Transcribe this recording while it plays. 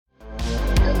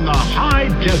from the high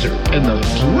desert in the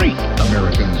great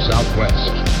American Southwest.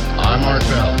 I'm Art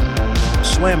Bell.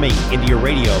 Slamming into your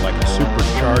radio like a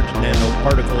supercharged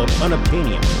nanoparticle of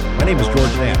unobtainium. My name is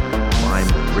George Knapp. I'm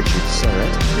Richard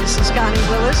Serrett. This is Connie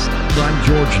Willis. I'm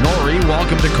George Norrie.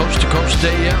 Welcome to Coast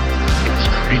AM. It's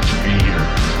great to be here.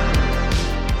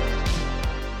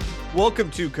 Welcome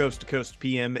to Coast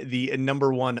PM, the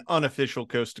number one unofficial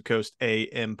Coast to Coast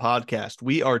AM podcast.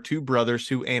 We are two brothers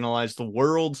who analyze the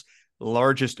world's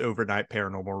largest overnight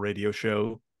paranormal radio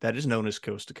show that is known as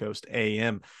Coast to Coast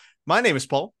AM. My name is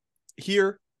Paul,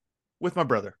 here with my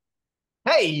brother.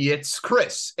 Hey, it's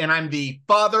Chris, and I'm the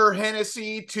Father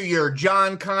Hennessy to your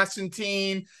John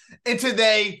Constantine, and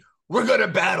today we're going to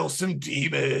battle some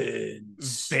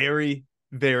demons. Very,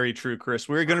 very true, Chris.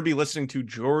 We're going to be listening to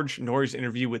George Norrie's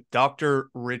interview with Dr.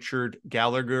 Richard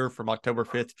Gallagher from October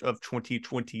 5th of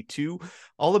 2022,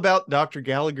 all about Dr.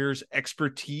 Gallagher's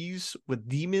expertise with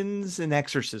demons and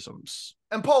exorcisms.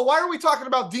 And Paul, why are we talking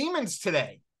about demons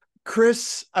today?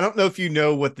 Chris, I don't know if you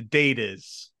know what the date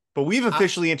is, but we've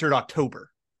officially entered October.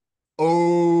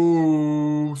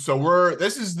 Oh, so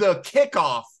this is the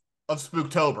kickoff of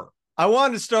Spooktober. I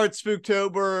wanted to start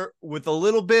Spooktober with a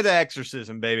little bit of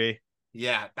exorcism, baby.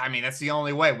 Yeah, I mean, that's the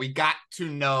only way. We got to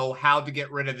know how to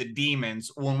get rid of the demons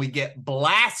when we get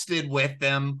blasted with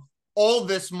them all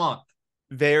this month.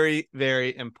 Very,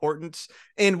 very important.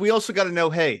 And we also got to know,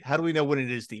 hey, how do we know when it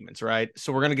is demons, right?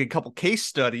 So we're going to get a couple case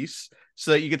studies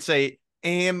so that you could say,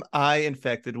 am I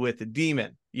infected with a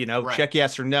demon? You know, right. Check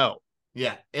yes or no.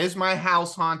 Yeah. Is my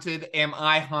house haunted? Am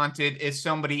I haunted? Is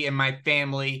somebody in my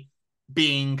family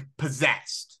being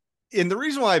possessed? And the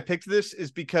reason why I picked this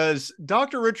is because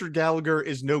Dr. Richard Gallagher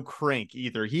is no crank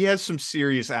either. He has some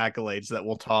serious accolades that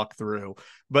we'll talk through.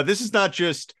 But this is not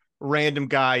just random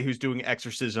guy who's doing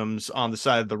exorcisms on the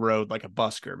side of the road like a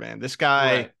busker, man. This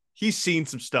guy, right. He's seen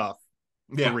some stuff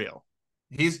for real.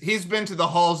 He's been to the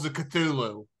halls of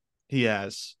Cthulhu. He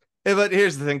has. But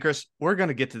here's the thing, Chris. We're going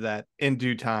to get to that in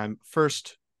due time.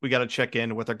 First, we got to check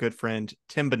in with our good friend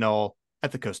Tim Banal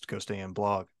at the Coast to Coast AM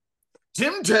blog.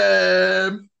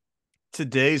 Tim!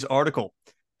 Today's article,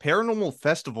 Paranormal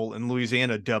Festival in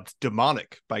Louisiana dubbed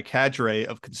demonic by cadre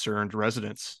of concerned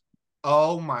residents.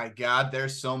 Oh my God,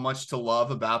 there's so much to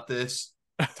love about this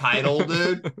title,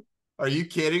 dude. Are you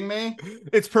kidding me?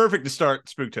 It's perfect to start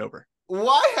Spooktober.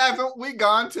 Why haven't we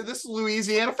gone to this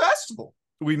Louisiana festival?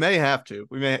 We may have to.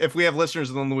 If we have listeners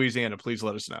in Louisiana, please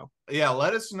let us know. Yeah,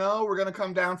 let us know. We're going to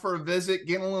come down for a visit,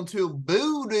 getting a little too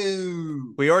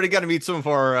voodoo. We already got to meet some of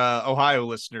our Ohio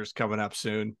listeners coming up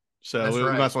soon. So we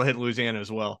might as well hit Louisiana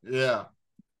as well. Yeah.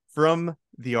 From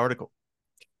the article,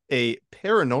 a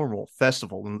paranormal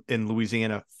festival in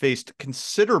Louisiana faced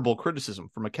considerable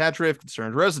criticism from a cadre of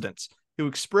concerned residents who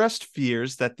expressed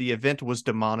fears that the event was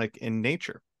demonic in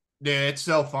nature. Dude, it's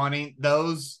so funny.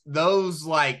 Those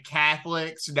like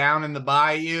Catholics down in the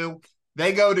bayou,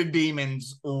 they go to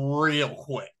demons real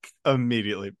quick.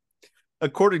 Immediately.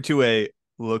 According to a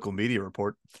local media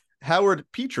report, Howard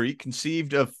Petrie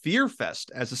conceived of Fear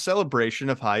Fest as a celebration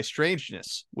of high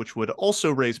strangeness, which would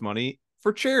also raise money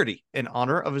for charity in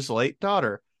honor of his late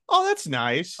daughter. Oh, that's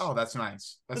nice. Oh, that's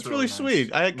nice. That's really nice.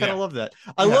 Sweet. I kind of love that.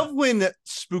 I love when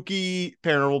spooky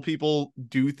paranormal people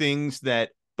do things that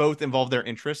both involve their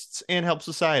interests and help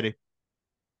society.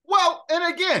 Well,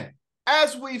 and again,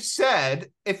 as we've said,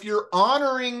 if you're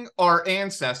honoring our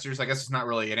ancestors, I guess it's not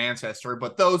really an ancestor,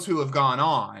 but those who have gone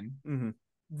on,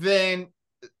 then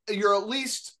you're at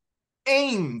least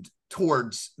aimed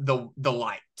towards the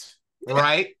light,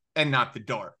 right? And not the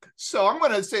dark. So I'm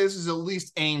going to say this is at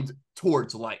least aimed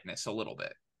towards lightness a little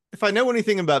bit. If I know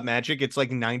anything about magic, it's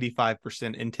like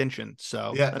 95% intention.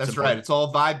 So yeah, that's right. It's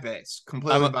all vibe-based,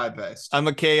 completely vibe-based. I'm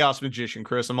a chaos magician,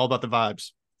 Chris. I'm all about the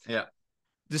vibes. Yeah.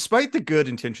 Despite the good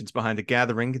intentions behind the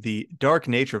gathering, the dark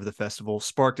nature of the festival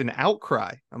sparked an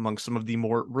outcry among some of the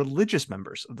more religious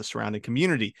members of the surrounding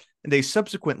community, and they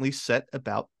subsequently set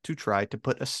about to try to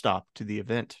put a stop to the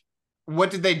event.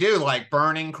 What did they do? Like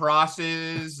burning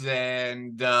crosses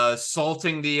and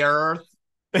salting the earth?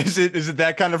 Is it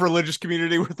that kind of religious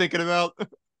community we're thinking about?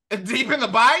 Deep in the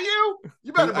bayou?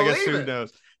 You better believe I guess who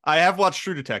knows. I have watched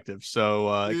True Detective,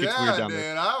 so it gets weird down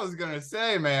there. I was going to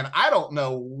say, man, I don't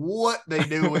know what they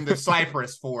do in the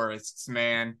cypress forests,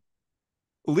 man.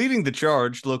 Leading the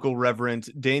charge, local Reverend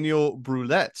Daniel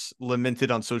Brulette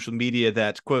lamented on social media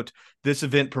that, quote, this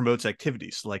event promotes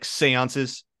activities like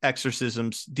seances,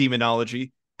 exorcisms,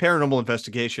 demonology, paranormal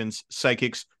investigations,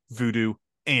 psychics, voodoo,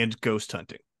 and ghost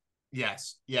hunting.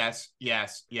 Yes, yes,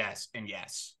 yes, yes, and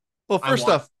yes. Well, first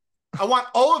off, I want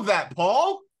all of that,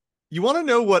 Paul. You want to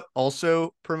know what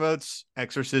also promotes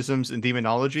exorcisms and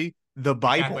demonology? The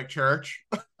Bible. Catholic Church.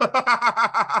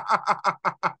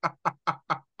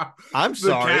 I'm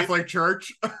sorry. The Catholic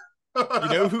Church. You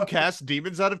know who casts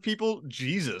demons out of people?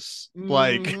 Jesus.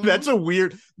 Like, Mhm. that's a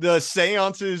weird. The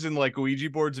seances and like Ouija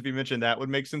boards, if you mentioned that, would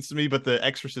make sense to me, but the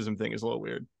exorcism thing is a little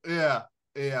weird. Yeah.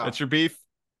 That's your beef?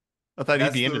 I thought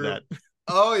That's he'd be into that.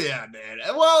 Oh, yeah, man.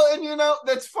 Well, and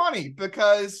that's funny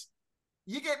because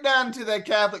you get down to that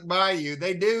Catholic Bayou,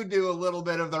 they do a little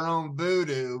bit of their own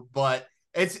voodoo, but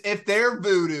if their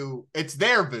voodoo, it's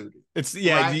their voodoo. It's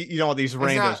right? you don't want these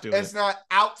randos doing it. It's not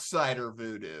outsider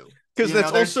voodoo. Because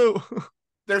that's also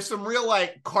there's some real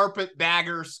like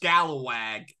carpetbagger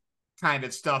scalawag kind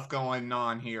of stuff going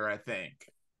on here, I think.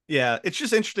 Yeah, it's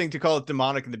just interesting to call it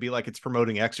demonic and to be like it's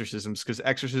promoting exorcisms, because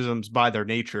exorcisms by their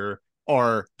nature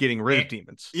are getting rid of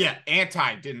demons. Yeah,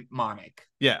 anti-demonic.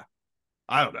 Yeah.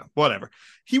 I don't know. Whatever.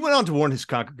 He went on to warn his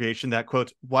congregation that,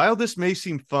 quote, while this may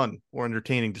seem fun or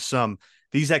entertaining to some,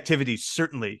 these activities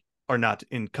certainly are not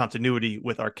in continuity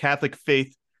with our Catholic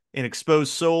faith and expose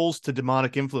souls to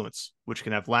demonic influence, which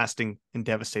can have lasting and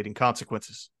devastating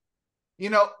consequences.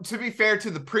 To be fair to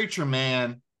the preacher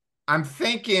man, I'm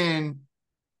thinking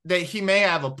that he may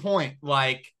have a point.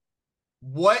 Like,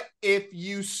 what if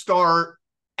you start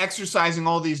exorcising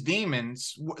all these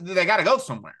demons? They got to go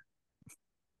somewhere.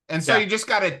 And so you just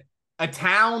got a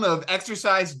town of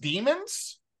exorcised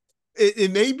demons?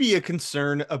 It may be a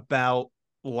concern about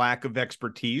lack of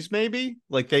expertise, maybe.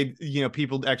 Like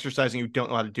people exercising who don't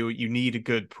know how to do it, you need a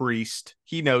good priest.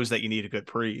 He knows that you need a good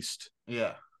priest.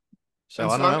 Yeah. So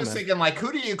I don't know, I'm just thinking, like,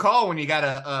 who do you call when you got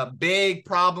a big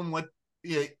problem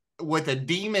with a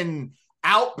demon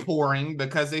outpouring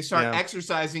because they start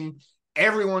exorcising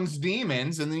everyone's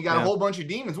demons, and then you got a whole bunch of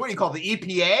demons? What do you call the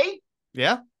EPA?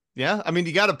 Yeah. Yeah, I mean,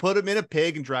 you got to put him in a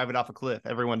pig and drive it off a cliff.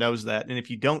 Everyone knows that. And if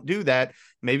you don't do that,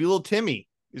 maybe little Timmy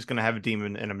is going to have a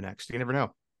demon in him next. You never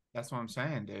know. That's what I'm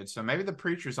saying, dude. So maybe the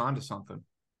preacher's onto something.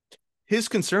 His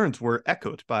concerns were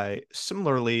echoed by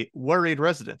similarly worried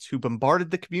residents who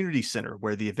bombarded the community center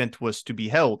where the event was to be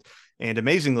held. And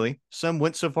amazingly, some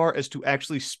went so far as to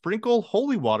actually sprinkle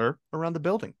holy water around the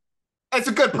building. It's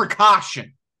a good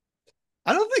precaution.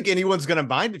 I don't think anyone's going to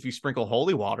mind if you sprinkle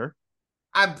holy water.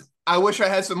 I wish I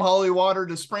had some holy water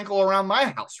to sprinkle around my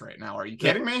house right now. Are you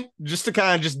kidding me? Just to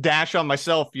kind of just dash on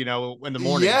myself, in the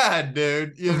morning. Yeah,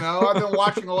 dude. I've been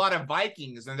watching a lot of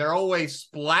Vikings, and they're always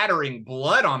splattering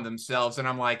blood on themselves. And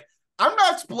I'm like, I'm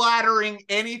not splattering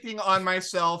anything on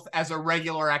myself as a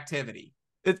regular activity.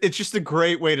 It's just a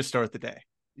great way to start the day.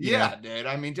 Yeah, dude.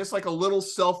 I mean, just like a little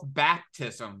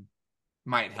self-baptism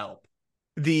might help.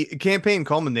 The campaign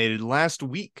culminated last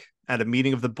week at a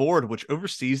meeting of the board, which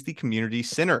oversees the community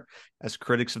center, as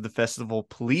critics of the festival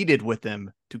pleaded with them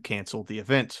to cancel the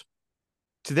event.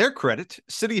 To their credit,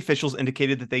 city officials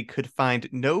indicated that they could find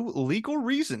no legal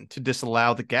reason to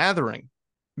disallow the gathering.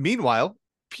 Meanwhile,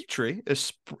 Petrie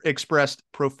expressed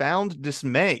profound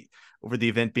dismay over the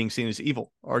event being seen as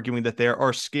evil, arguing that there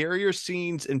are scarier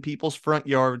scenes in people's front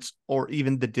yards or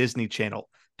even the Disney Channel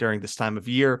during this time of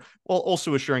year, while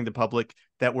also assuring the public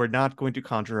that we're not going to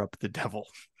conjure up the devil.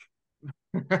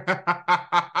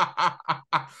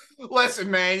 Listen,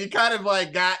 man, you kind of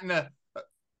like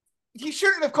he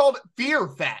shouldn't have called it Fear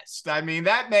Fest. I mean,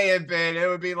 that may have been, it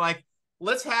would be like,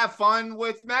 let's have fun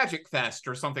with Magic Fest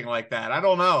or something like that. I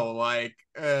don't know. Like,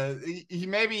 he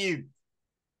maybe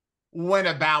went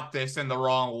about this in the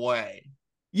wrong way.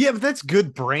 Yeah, but that's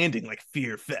good branding, like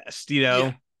Fear Fest,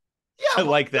 Yeah, I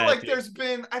like that. I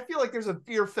feel like there's a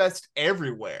Fear Fest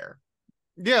everywhere.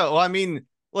 Yeah, well, I mean,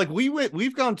 like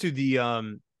we've gone to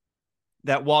the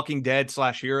that Walking Dead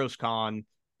 / Heroes Con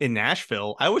in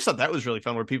Nashville. I always thought that was really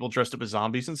fun, where people dressed up as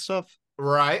zombies and stuff.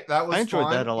 Right, that was I enjoyed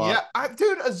fun. that a lot. Yeah,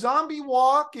 dude, a zombie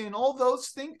walk and all those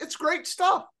things. It's great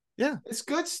stuff. Yeah, it's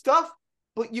good stuff.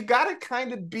 But you got to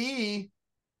kind of be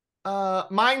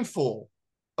mindful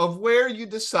of where you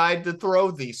decide to throw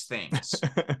these things.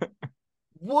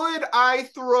 Would I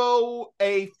throw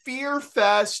a Fear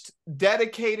Fest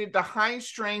dedicated to high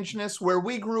strangeness where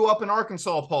we grew up in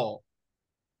Arkansas, Paul?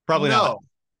 Probably no. Not.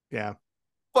 Yeah.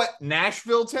 But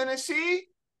Nashville, Tennessee,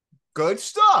 good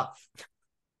stuff.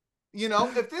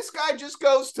 If this guy just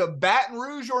goes to Baton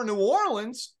Rouge or New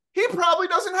Orleans, he probably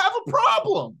doesn't have a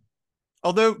problem.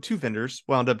 Although 2 vendors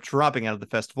wound up dropping out of the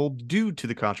festival due to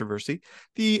the controversy,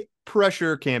 the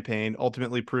pressure campaign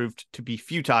ultimately proved to be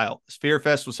futile. Fear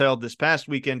Fest was held this past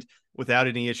weekend without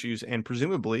any issues and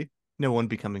presumably no one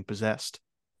becoming possessed.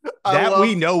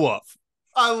 We know of.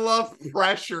 I love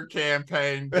pressure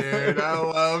campaign, dude. I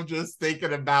love just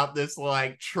thinking about this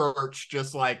like church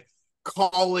just like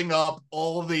calling up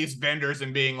all these vendors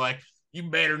and being like, you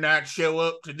better not show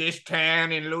up to this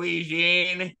town in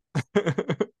Louisiana.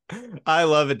 I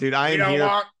love it, dude. I am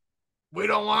here. We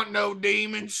don't want no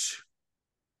demons.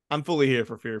 I'm fully here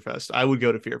for Fear Fest. I would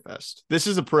go to Fear Fest. This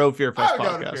is a pro Fear Fest podcast.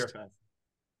 Go to Fear Fest.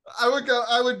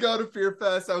 I would go to Fear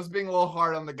Fest. I was being a little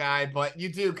hard on the guy, but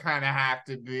you do kind of have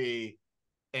to be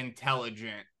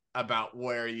intelligent about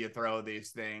where you throw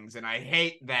these things. And I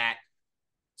hate that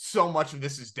so much of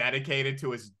this is dedicated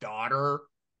to his daughter.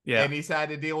 Yeah. And he's had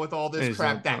to deal with all this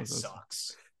crap. That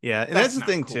sucks. Yeah. And that's the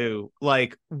thing cool. too.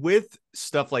 Like with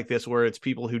stuff like this, where it's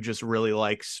people who just really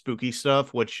like spooky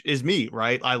stuff, which is me,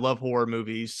 right? I love horror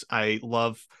movies. I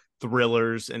love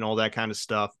thrillers and all that kind of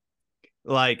stuff.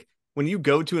 Like, when you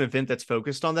go to an event that's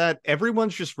focused on that,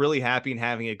 everyone's just really happy and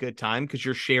having a good time because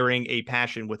you're sharing a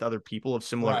passion with other people of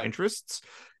similar interests.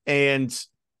 And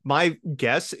my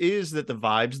guess is that the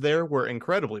vibes there were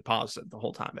incredibly positive the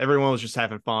whole time. Everyone was just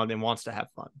having fun and wants to have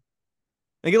fun.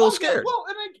 They get a little scared. Well,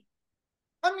 and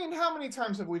I mean, how many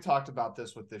times have we talked about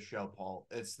this with this show, Paul?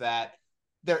 It's that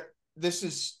this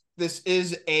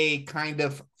is a kind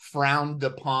of frowned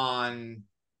upon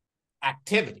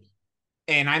activity.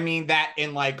 And I mean that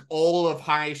in like all of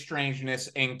high strangeness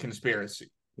and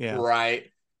conspiracy. Yeah. Right.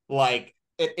 Like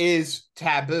it is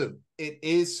taboo. It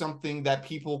is something that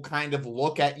people kind of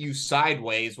look at you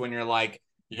sideways when you're like,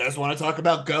 you guys want to talk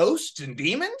about ghosts and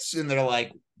demons? And they're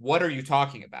like, what are you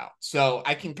talking about? So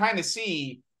I can kind of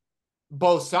see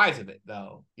both sides of it,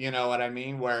 though. You know what I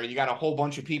mean? Where you got a whole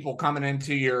bunch of people coming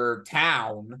into your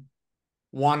town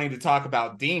wanting to talk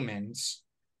about demons.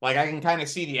 Like, I can kind of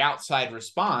see the outside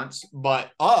response,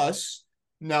 but us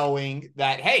knowing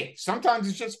that, hey, sometimes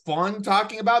it's just fun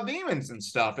talking about demons and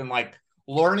stuff and, like,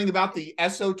 learning about the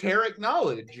esoteric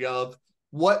knowledge of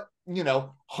what, you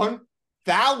know,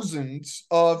 thousands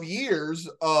of years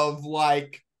of,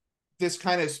 like, this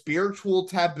kind of spiritual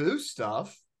taboo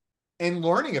stuff and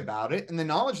learning about it and the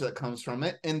knowledge that comes from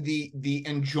it and the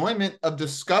enjoyment of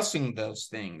discussing those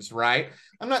things, right?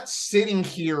 I'm not sitting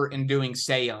here and doing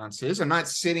seances. I'm not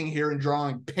sitting here and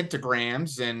drawing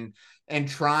pentagrams and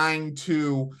trying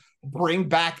to bring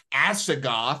back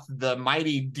Asagoth, the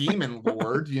mighty demon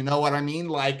lord. You know what I mean?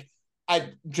 Like,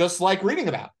 I just like reading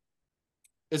about it.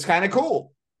 It's kind of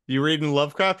cool. You reading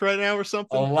Lovecraft right now or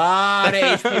something? A lot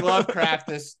of H.P.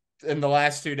 Lovecraft in the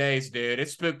last 2 days, dude.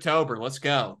 It's Spooktober. Let's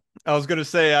go. I was going to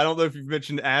say, I don't know if you've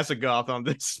mentioned Asagoth on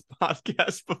this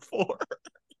podcast before.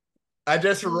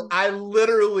 I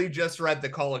literally just read the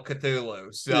Call of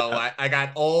Cthulhu, so yeah. I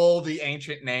got all the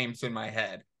ancient names in my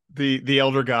head. The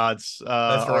elder gods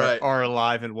are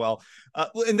alive and well.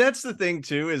 And that's the thing,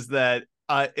 too, is that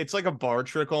it's like a bar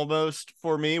trick almost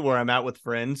for me where I'm out with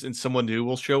friends and someone new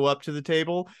will show up to the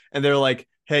table and they're like,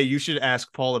 hey, you should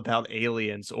ask Paul about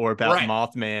aliens or about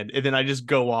Mothman. And then I just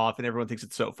go off and everyone thinks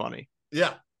it's so funny.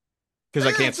 Yeah. Because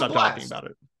I can't stop talking about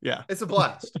it. Yeah. It's a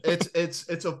blast.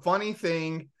 It's a funny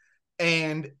thing.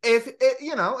 And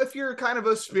if you're kind of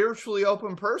a spiritually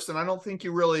open person, I don't think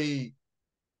you really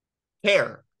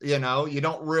care. You know, you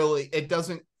don't really,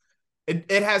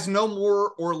 it has no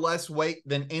more or less weight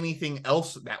than anything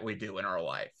else that we do in our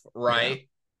life, right?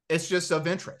 Yeah. It's just of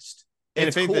interest. And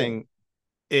if anything,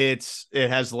 it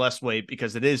has less weight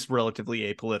because it is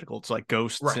relatively apolitical. It's like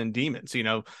ghosts and demons, you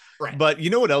know? Right. But you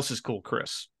know what else is cool,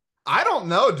 Chris? I don't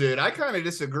know, dude. I kind of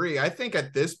disagree. I think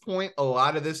at this point, a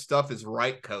lot of this stuff is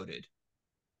right-coded.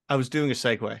 I was doing a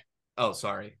segue. Oh,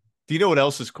 sorry. Do you know what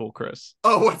else is cool, Chris?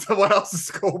 Oh, what else is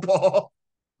cool, Paul?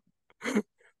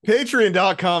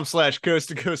 Patreon.com/Coast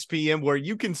to Coast PM, where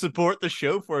you can support the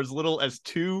show for as little as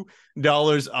 $2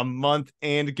 a month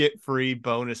and get free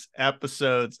bonus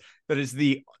episodes. That is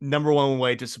the number one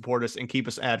way to support us and keep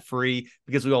us ad-free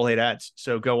because we all hate ads.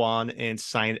 So go on and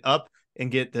sign up and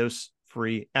get those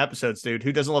free episodes, dude.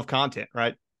 Who doesn't love content,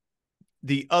 right?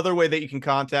 The other way that you can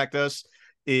contact us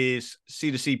is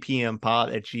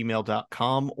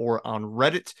c2cpmpod@gmail.com or on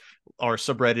Reddit. Our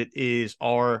subreddit is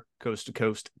r Coast to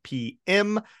Coast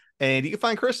PM. And you can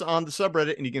find Chris on the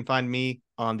subreddit and you can find me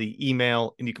on the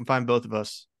email and you can find both of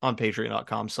us on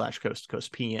patreon.com/Coast to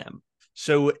Coast PM.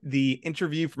 So the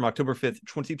interview from October 5th,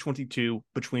 2022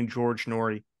 between George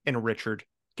Norrie and Richard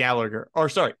Gallagher, or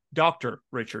sorry, Dr.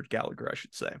 Richard Gallagher, I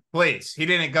should say. Please, he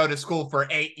didn't go to school for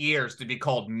 8 years to be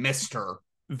called Mr.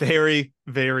 Very,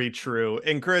 very true.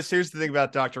 And Chris, here's the thing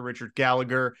about Dr. Richard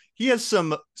Gallagher. He has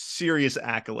some serious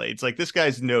accolades. Like, this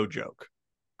guy's no joke.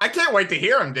 I can't wait to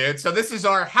hear him, dude. So this is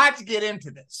our how'd you get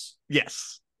into this?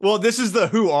 Yes. Well, this is the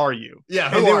who are you? Yeah,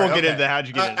 and then we'll get into how'd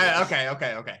you get into this.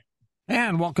 Okay.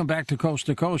 And welcome back to Coast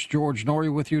to Coast. George Norrie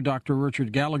with you. Dr.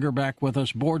 Richard Gallagher back with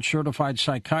us, board-certified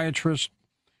psychiatrist,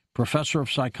 professor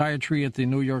of psychiatry at the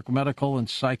New York Medical and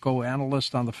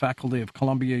psychoanalyst on the faculty of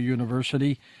Columbia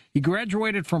University. He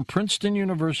graduated from Princeton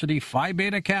University, Phi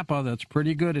Beta Kappa, that's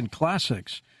pretty good, in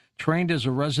classics. Trained as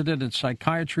a resident in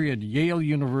psychiatry at Yale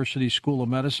University School of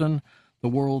Medicine, the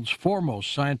world's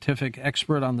foremost scientific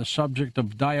expert on the subject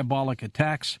of diabolic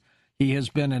attacks. He has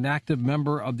been an active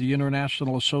member of the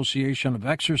International Association of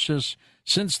Exorcists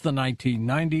since the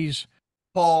 1990s.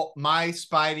 Paul, my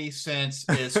spidey sense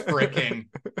is freaking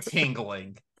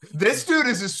tingling. This dude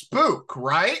is a spook,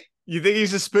 right? You think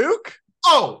he's a spook?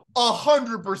 Oh,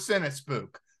 100% a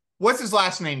spook. What's his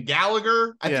last name?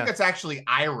 Gallagher? I think that's actually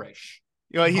Irish.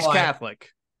 He's Catholic.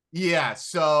 Yeah,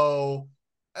 so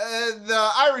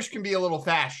the Irish can be a little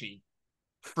fashy,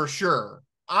 for sure.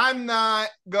 I'm not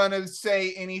going to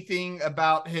say anything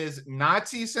about his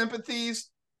Nazi sympathies,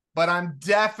 but I'm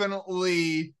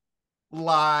definitely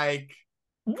like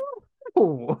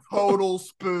total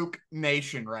spook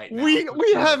nation right now.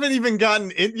 We haven't even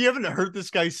gotten in. You haven't heard this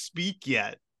guy speak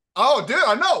yet. Oh, dude,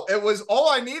 I know. It was all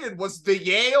I needed was the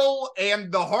Yale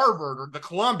and the Harvard or the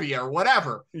Columbia or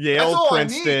whatever. Yale,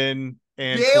 Princeton,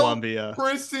 and Yale, Columbia.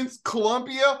 Princeton's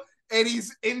Columbia, and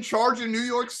he's in charge of New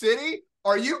York City.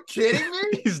 Are you kidding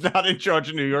me? He's not in charge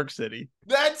of New York City.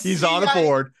 He's CIA, on a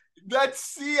board. That's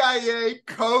CIA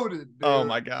coded, dude. Oh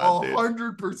my God,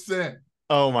 100%.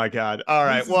 Oh my God. All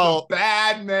right. This well, is a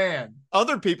bad man.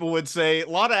 Other people would say a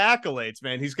lot of accolades,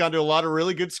 man. He's gone to a lot of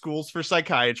really good schools for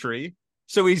psychiatry.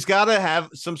 So he's got to have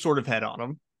some sort of head on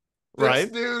him,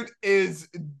 right? This dude is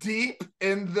deep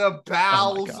in the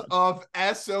bowels of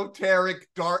esoteric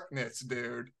darkness,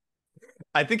 dude.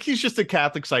 I think he's just a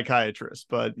Catholic psychiatrist,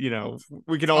 but,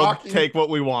 we can all take what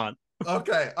we want.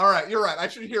 Okay. All right. You're right. I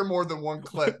should hear more than one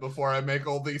clip before I make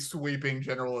all these sweeping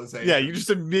generalizations. Yeah, you just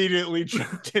immediately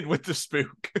jumped in with the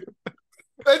spook.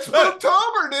 It's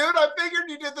Spooktober, dude. I figured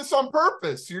you did this on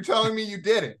purpose. You're telling me you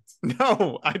didn't.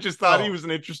 No, I just thought he was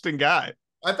an interesting guy.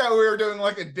 I thought we were doing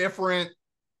like a different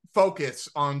focus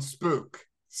on spook.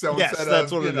 So yes, instead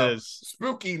that's of what it is.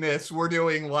 Spookiness, we're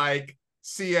doing like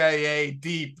CIA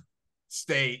deep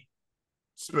state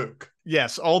spook.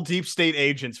 Yes, all deep state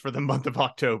agents for the month of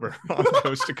October on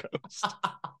Coast to Coast.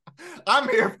 I'm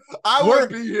here. I would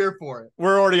be here for it.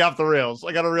 We're already off the rails.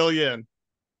 I got to reel you in.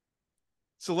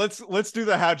 So let's do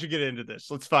the how'd you get into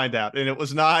this? Let's find out. And it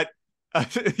was not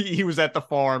he was at the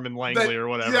farm in Langley or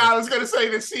whatever. Yeah, I was going to say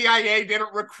the CIA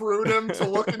didn't recruit him to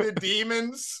look into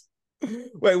demons.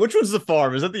 Wait, which was the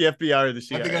farm? Is that the FBI or the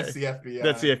CIA? I think that's the FBI.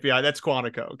 That's the FBI. That's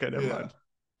Quantico. Okay, never mind.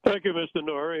 Thank you, Mr.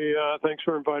 Norrie. Thanks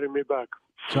for inviting me back.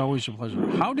 It's always a pleasure.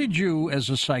 How did you, as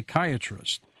a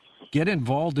psychiatrist, get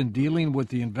involved in dealing with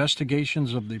the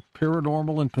investigations of the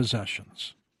paranormal and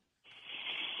possessions?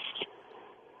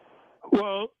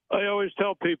 Well, I always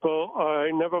tell people I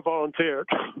never volunteered.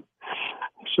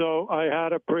 So I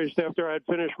had a priest after I had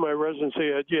finished my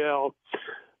residency at Yale.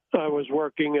 I was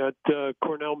working at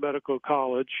Cornell Medical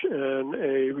College, and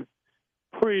a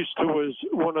priest who was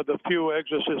one of the few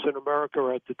exorcists in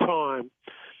America at the time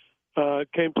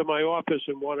came to my office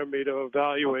and wanted me to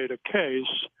evaluate a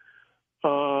case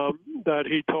that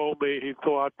he told me he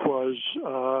thought was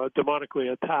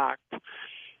demonically attacked.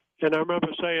 And I remember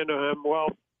saying to him, well,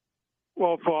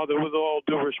 Father, with all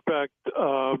due respect,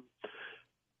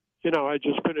 I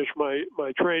just finished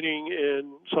my training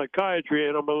in psychiatry,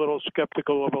 and I'm a little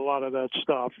skeptical of a lot of that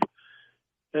stuff.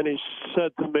 And he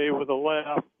said to me with a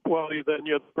laugh, well, then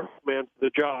you're the perfect man for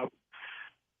the job.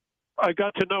 I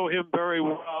got to know him very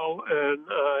well, and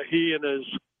he and his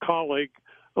colleague,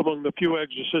 among the few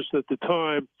exorcists at the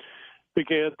time,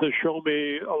 began to show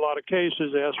me a lot of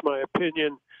cases, ask my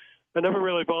opinion. I never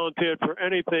really volunteered for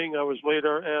anything. I was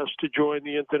later asked to join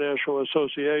the International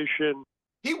Association.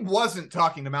 He wasn't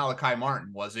talking to Malachi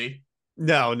Martin, was he?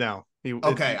 No.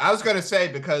 Okay, I was going to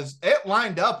say, because it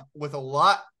lined up with a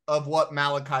lot of what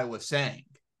Malachi was saying.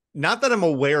 Not that I'm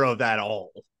aware of at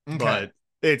all, okay.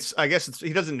 But I guess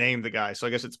he doesn't name the guy, so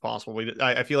I guess it's possible.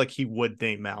 I feel like he would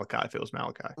name Malachi if it was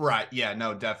Malachi. Right. Yeah,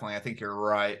 no, definitely. I think you're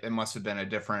right. It must have been a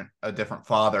different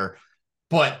father.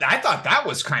 But I thought that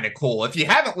was kind of cool. If you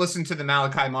haven't listened to the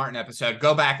Malachi Martin episode,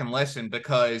 go back and listen,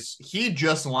 because he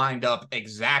just lined up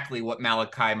exactly what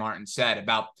Malachi Martin said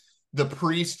about the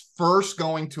priest first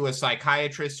going to a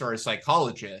psychiatrist or a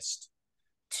psychologist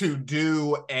to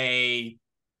do a,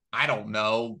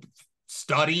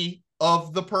 study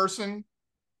of the person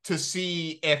to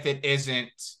see if it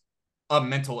isn't a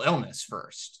mental illness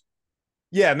first.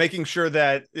 Yeah, making sure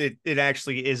that it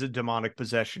actually is a demonic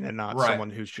possession and not someone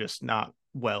who's just not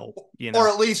well, or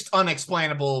at least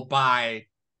unexplainable by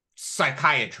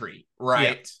psychiatry,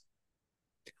 right?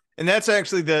 And that's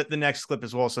actually the next clip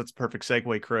as well. So that's a perfect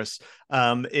segue, Chris.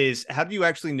 Is how do you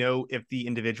actually know if the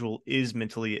individual is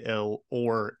mentally ill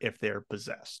or if they're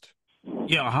possessed?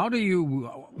 Yeah, how do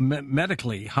you,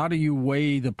 medically, how do you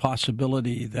weigh the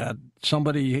possibility that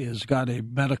somebody has got a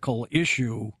medical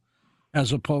issue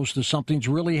as opposed to something's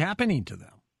really happening to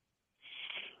them?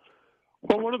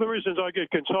 Well, one of the reasons I get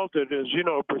consulted is,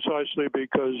 precisely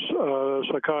because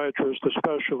psychiatrists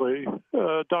especially,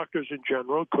 doctors in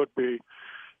general, could be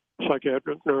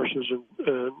psychiatric nurses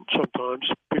and sometimes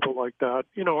people like that,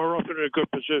 are often in a good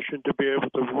position to be able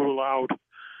to rule out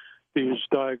these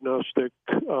diagnostic,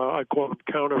 I call them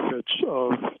counterfeits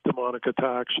of demonic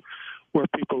attacks, where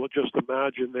people just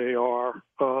imagine they are,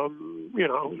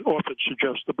 often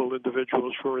suggestible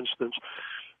individuals, for instance.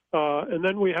 And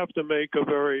then we have to make a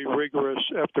very rigorous,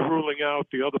 after ruling out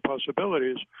the other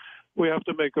possibilities, we have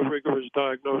to make a rigorous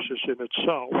diagnosis in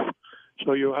itself.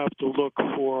 So you have to look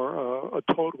for a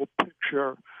total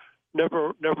picture,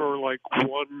 never like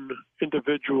one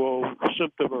individual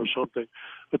symptom or something,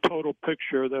 a total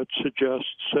picture that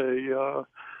suggests a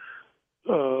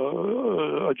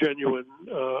genuine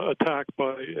attack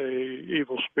by a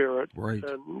evil spirit. Right.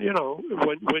 And,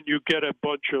 when you get a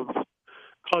bunch of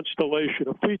constellation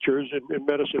of features, in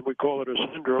medicine we call it a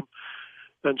syndrome,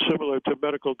 and similar to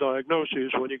medical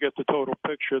diagnoses, when you get the total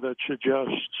picture that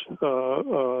suggests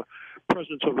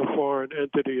presence of a foreign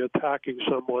entity attacking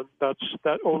someone, that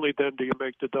only then do you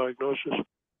make the diagnosis.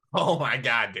 Oh my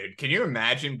God, dude. Can you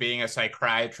imagine being a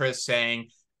psychiatrist saying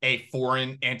a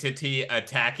foreign entity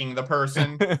attacking the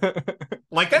person?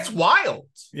 Like, that's wild.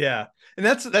 Yeah. And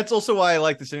that's also why I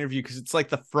like this interview, because it's like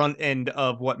the front end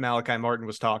of what Malachi Martin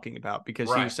was talking about,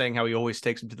 because he was saying how he always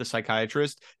takes them to the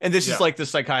psychiatrist. And this is like the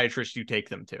psychiatrist you take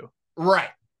them to. Right.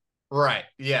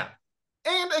 Yeah.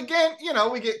 And again,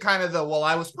 we get kind of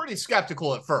I was pretty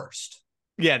skeptical at first.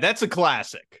 Yeah, that's a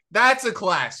classic.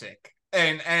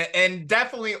 And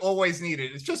definitely always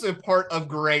needed. It's just a part of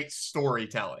great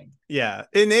storytelling. Yeah,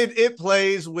 and it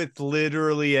plays with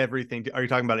literally everything. Are you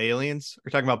talking about aliens? Are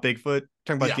you talking about Bigfoot?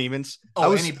 Talking about demons? I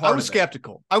was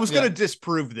skeptical. I was going to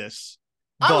disprove this.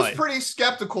 I was pretty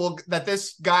skeptical that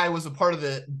this guy was a part of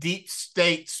the deep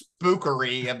state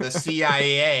spookery of the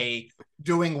CIA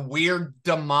doing weird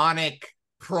demonic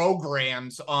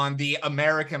programs on the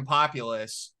American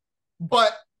populace.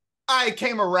 But I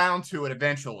came around to it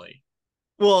eventually.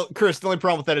 Well, Chris, the only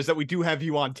problem with that is that we do have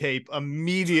you on tape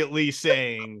immediately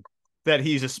saying that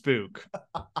he's a spook.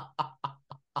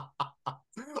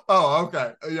 Oh,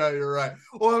 okay. Yeah, you're right.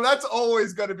 Well, that's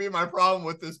always going to be my problem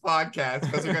with this podcast,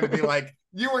 because they're going to be like,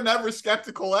 you were never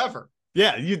skeptical ever.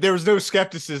 Yeah, there was no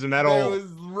skepticism at all. There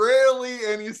was really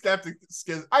any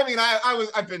skepticism. I mean,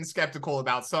 I've been skeptical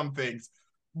about some things,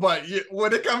 but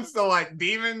when it comes to like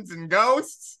demons and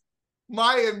ghosts,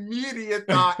 my immediate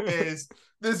thought is,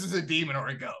 this is a demon or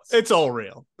a ghost. It's all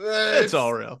real. It's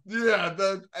all real. Yeah,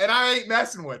 and I ain't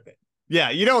messing with it.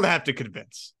 Yeah, you don't have to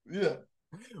convince. Yeah.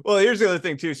 Well, here's the other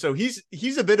thing too. So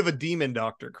he's a bit of a demon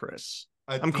doctor, Chris.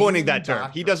 I'm coining that term.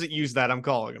 Doctor. He doesn't use that. I'm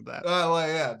calling him that. Well,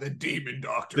 yeah, the demon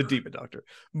doctor. The demon doctor.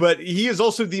 But he is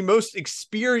also the most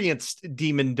experienced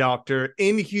demon doctor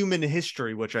in human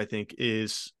history, which I think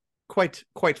is quite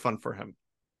fun for him.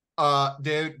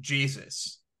 Dude,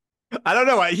 Jesus. I don't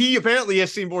know. He apparently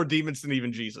has seen more demons than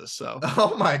even Jesus. So.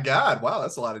 Oh my God! Wow,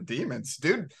 that's a lot of demons,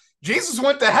 dude. Jesus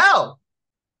went to hell.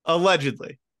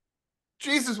 Allegedly.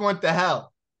 Jesus went to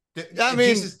hell. I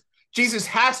mean, Jesus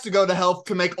has to go to hell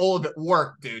to make all of it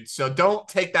work, dude. So don't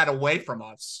take that away from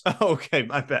us. Okay,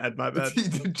 my bad.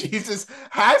 Jesus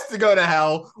has to go to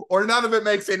hell, or none of it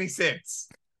makes any sense.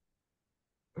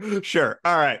 Sure.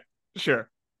 All right. Sure.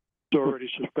 Already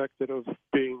suspected of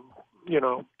being,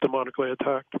 demonically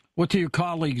attacked. What do your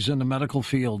colleagues in the medical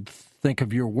field think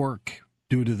of your work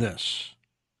due to this?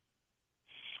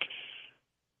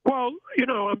 Well,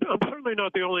 I'm certainly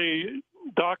not the only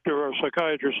doctor or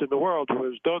psychiatrist in the world who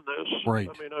has done this. Right.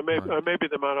 I mean, I may be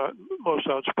the most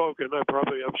outspoken. I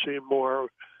probably have seen more,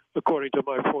 according to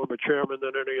my former chairman,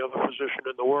 than any other physician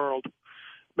in the world.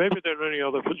 Maybe than any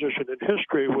other physician in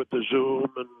history, with the Zoom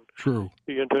and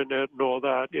the internet and all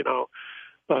that.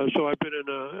 So I've been in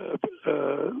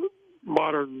a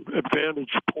modern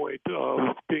advantage point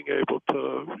of being able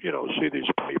to, see these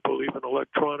people even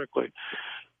electronically.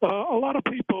 A lot of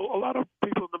people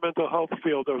in the mental health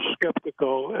field are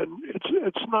skeptical, and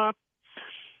it's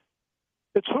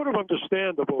sort of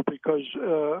understandable, because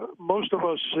most of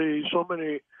us see so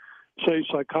many, say,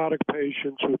 psychotic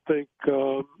patients who think,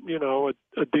 a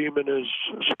demon is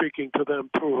speaking to them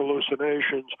through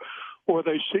hallucinations, or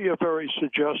they see a very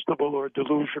suggestible or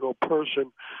delusional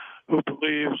person who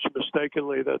believes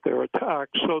mistakenly that they're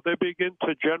attacked. So they begin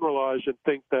to generalize and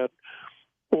think that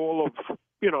all of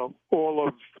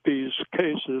these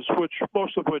cases, which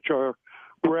most of which are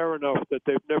rare enough that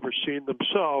they've never seen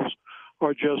themselves,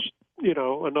 are just,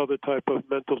 another type of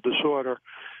mental disorder.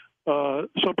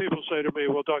 Some people say to me,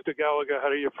 well, Dr. Gallagher, how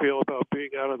do you feel about being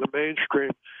out of the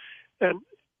mainstream? And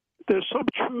there's some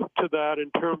truth to that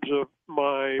in terms of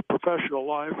my professional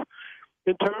life.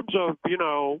 In terms of,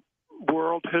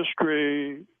 world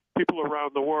history, people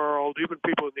around the world, even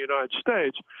people in the United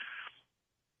States,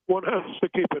 one has to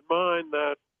keep in mind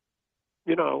that,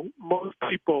 most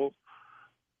people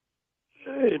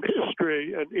in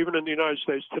history and even in the United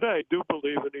States today do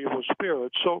believe in evil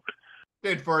spirits. So,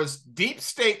 dude, for his deep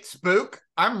state spook,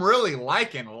 I'm really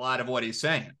liking a lot of what he's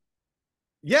saying.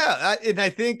 Yeah, and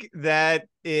I think that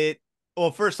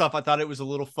well, first off, I thought it was a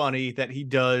little funny that he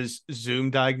does Zoom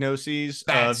diagnoses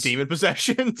of demon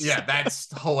possessions. Yeah, that's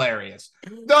hilarious.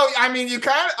 Though, I mean,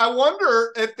 I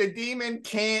wonder if the demon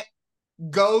can't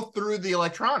go through the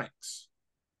electronics.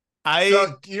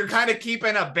 So you're kind of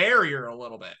keeping a barrier a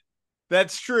little bit.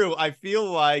 That's true. I feel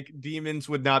like demons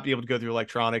would not be able to go through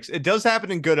electronics. It does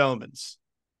happen in Good Omens.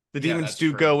 The demons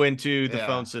do go into the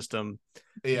phone system.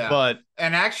 Yeah.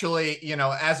 And actually,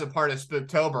 as a part of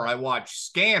Spooktober, I watched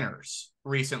Scanners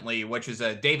recently, which is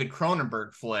a David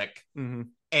Cronenberg flick. Mm-hmm.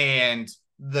 And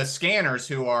the scanners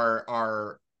who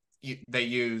they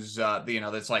use,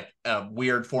 that's like a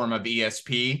weird form of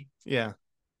ESP. Yeah.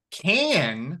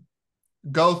 Can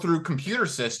go through computer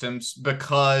systems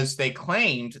because they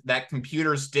claimed that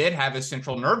computers did have a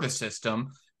central nervous system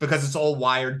because it's all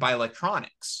wired by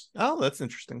electronics. Oh, that's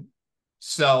interesting.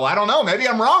 So I don't know. Maybe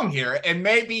I'm wrong here. And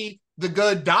maybe the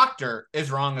good doctor is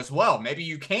wrong as well. Maybe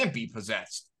you can be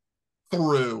possessed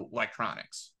through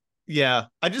electronics. Yeah.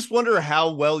 I just wonder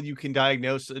how well you can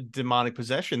diagnose a demonic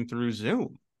possession through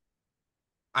Zoom.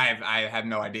 I have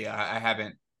no idea.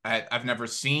 I've never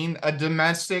seen a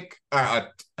demonic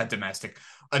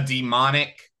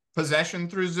possession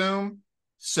through Zoom.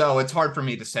 So it's hard for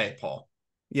me to say, Paul.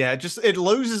 Yeah, it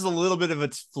loses a little bit of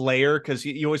its flair because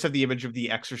you always have the image of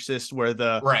the Exorcist where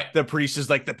the priest is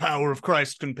like, the power of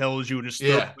Christ compels you to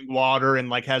stir water, and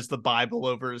like has the Bible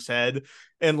over his head,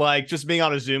 and like just being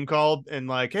on a Zoom call and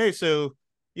like, hey, so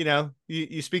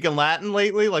you speaking Latin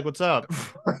lately? Like, what's up?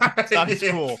 Sounds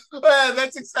cool.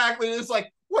 That's exactly. It's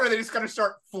like, what are they just gonna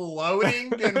start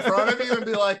floating in front of you and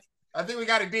be like, I think we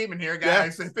got a demon here,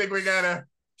 guys. I think we gotta.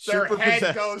 Their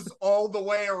head goes all the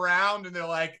way around, and they're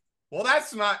like, well,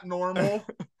 that's not normal.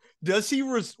 Does he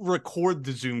record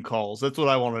the Zoom calls? That's what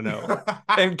I want to know.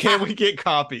 And can we get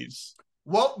copies?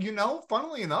 Well,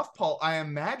 funnily enough, Paul, I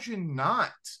imagine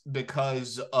not,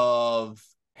 because of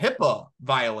HIPAA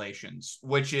violations,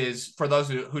 which is, for those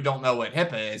who don't know what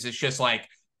HIPAA is, it's just like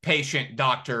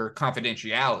patient-doctor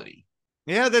confidentiality.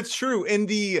 Yeah, that's true. In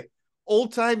the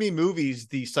old-timey movies,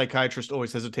 the psychiatrist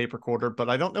always has a tape recorder, but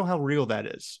I don't know how real that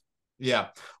is. Yeah.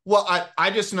 Well, I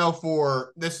just know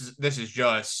for this is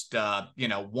just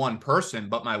one person,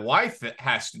 but my wife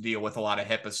has to deal with a lot of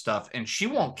HIPAA stuff, and she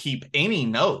won't keep any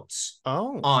notes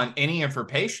on any of her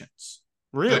patients.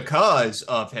 Really? Because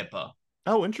of HIPAA.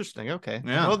 Oh, interesting. Okay.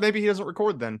 Yeah. Well, maybe he doesn't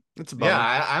record then. That's a bummer.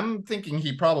 Yeah, I'm thinking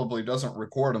he probably doesn't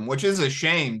record them, which is a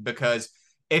shame, because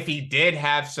if he did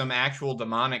have some actual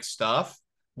demonic stuff,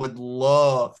 would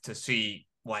love to see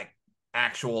like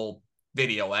actual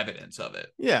video evidence of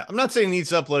it. Yeah, I'm not saying he needs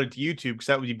to upload it to YouTube because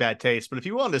that would be bad taste, but if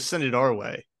you wanted to send it our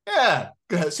way. Yeah,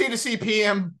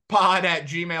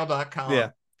 c2cpmpod@gmail.com. Yeah,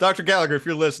 Dr. Gallagher, if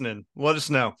you're listening, let us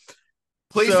know.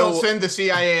 Please don't send the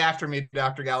CIA after me,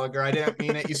 Dr. Gallagher. I didn't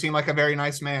mean it. You seem like a very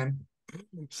nice man.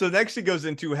 So next he goes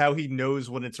into how he knows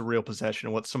when it's a real possession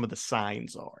and what some of the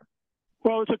signs are.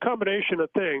 Well, it's a combination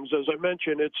of things. As I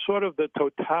mentioned, it's sort of the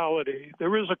totality.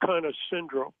 There is a kind of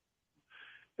syndrome.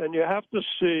 And you have to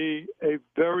see a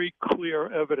very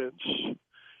clear evidence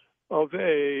of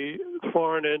a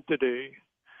foreign entity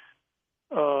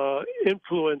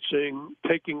influencing,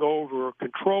 taking over,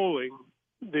 controlling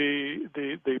the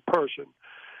person.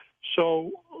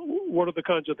 So what are the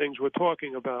kinds of things we're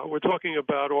talking about? We're talking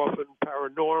about often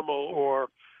paranormal, or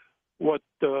what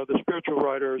the spiritual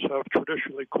writers have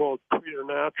traditionally called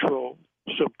preternatural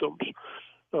symptoms.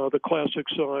 The classic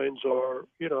signs are,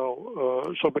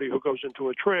 somebody who goes into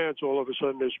a trance, all of a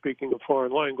sudden they're speaking a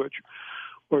foreign language,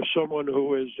 or someone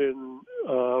who is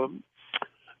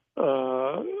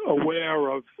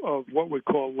aware of what we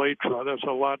call latra. That's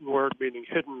a Latin word meaning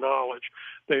hidden knowledge.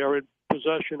 They are in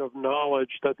possession of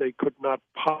knowledge that they could not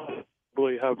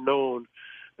possibly have known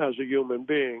as a human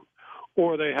being.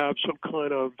 Or they have some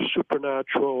kind of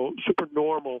supernormal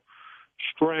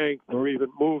strength or even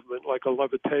movement, like a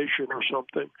levitation or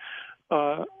something.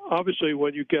 Obviously,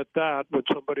 when you get that, when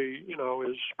somebody,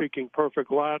 is speaking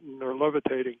perfect Latin or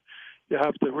levitating, you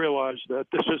have to realize that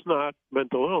this is not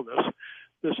mental illness.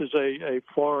 This is a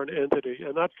foreign entity,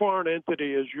 and that foreign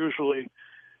entity is usually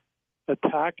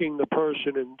attacking the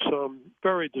person in some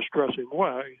very distressing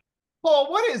way. Paul,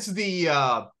 what is the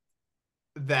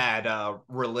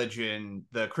religion,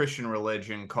 the Christian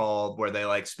religion called, where they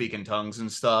like speak in tongues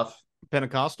and stuff?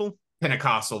 Pentecostal?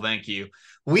 Pentecostal, thank you.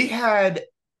 We had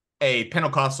a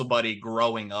Pentecostal buddy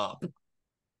growing up,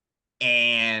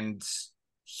 and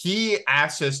he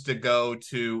asked us to go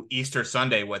to Easter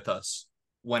Sunday with us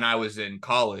when I was in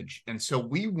college. And so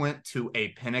we went to a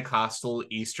Pentecostal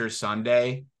Easter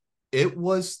Sunday. It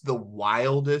was the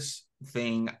wildest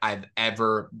thing I've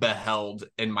ever beheld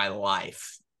in my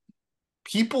life.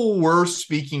 People were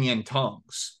speaking in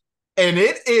tongues, and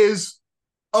it is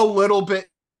a little bit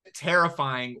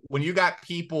terrifying when you got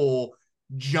people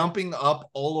jumping up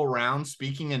all around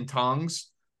speaking in tongues.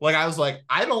 Like, I was like,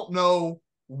 I don't know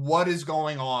what is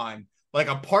going on. Like,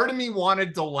 a part of me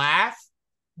wanted to laugh,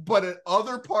 but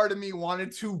another part of me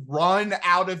wanted to run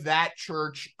out of that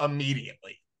church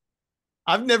immediately.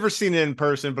 I've never seen it in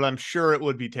person, but I'm sure it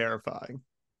would be terrifying.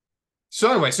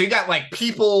 So anyway, so you got like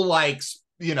people like,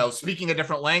 speaking a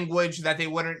different language that they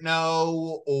wouldn't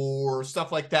know or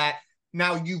stuff like that.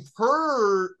 Now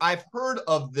I've heard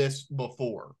of this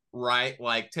before, right?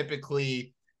 Like,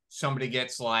 typically somebody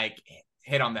gets like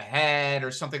hit on the head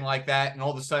or something like that, and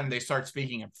all of a sudden they start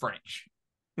speaking in French.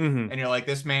 Mm-hmm. And you're like,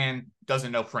 this man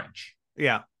doesn't know French.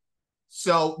 Yeah.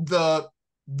 So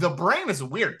the brain is a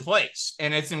weird place,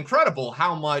 and it's incredible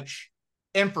how much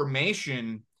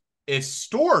information is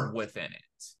stored within it.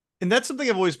 And that's something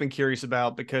I've always been curious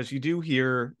about, because you do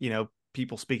hear,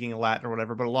 people speaking Latin or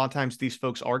whatever, but a lot of times these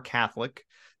folks are Catholic,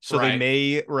 so Right. they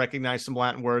may recognize some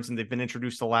Latin words, and they've been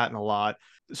introduced to Latin a lot.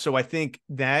 So I think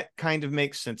that kind of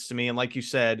makes sense to me. And like you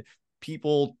said,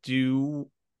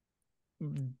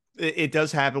 it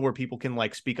does happen where people can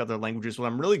like speak other languages. What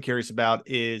I'm really curious about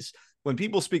is when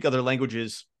people speak other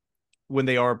languages, when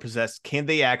they are possessed, can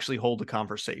they actually hold a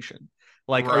conversation?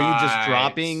 Like, are you just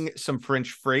dropping some French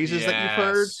phrases that you've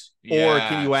heard? Or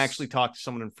can you actually talk to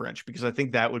someone in French? Because I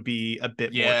think that would be a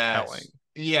bit more telling.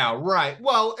 Yeah, right.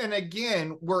 Well, and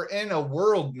again, we're in a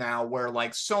world now where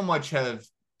like so much of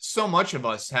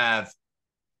us have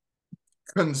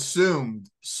consumed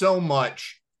so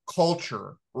much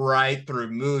culture, right? Through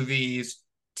movies,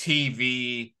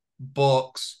 TV,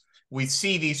 books. We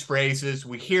see these phrases,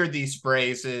 we hear these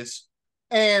phrases,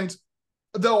 and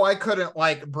though I couldn't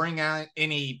like bring out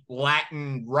any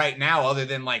Latin right now other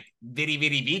than like vidi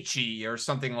vidi vici or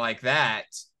something like that,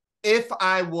 if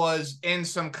I was in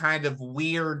some kind of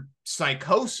weird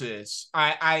psychosis,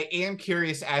 I am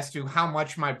curious as to how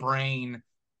much my brain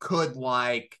could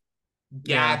like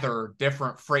gather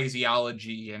different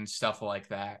phraseology and stuff like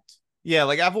that. Yeah,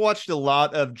 like I've watched a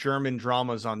lot of German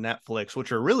dramas on Netflix,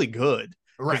 which are really good.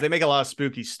 Because they make a lot of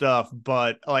spooky stuff,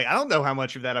 but like I don't know how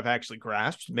much of that I've actually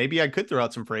grasped. Maybe I could throw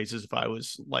out some phrases if I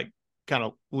was like kind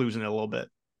of losing it a little bit.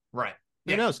 Right.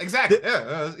 Who knows? Exactly.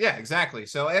 Yeah, exactly.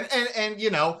 So and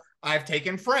I've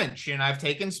taken French and I've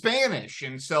taken Spanish,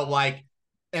 and so like,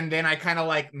 and then I kind of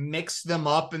like mix them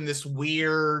up in this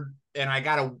weird, and I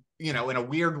got in a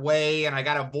weird way, and I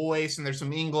got a voice, and there's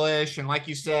some English, and like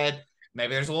you said,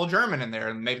 maybe there's a little German in there,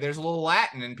 and maybe there's a little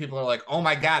Latin, and people are like, oh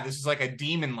my God, this is like a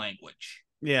demon language.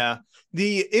 Yeah.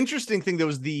 The interesting thing, though,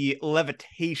 is the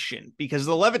levitation, because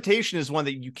the levitation is one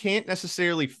that you can't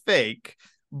necessarily fake,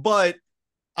 but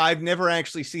I've never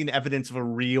actually seen evidence of a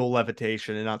real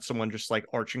levitation and not someone just like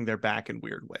arching their back in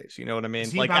weird ways. You know what I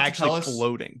mean? Like actually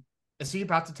floating. Is he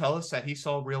about to tell us that he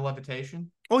saw real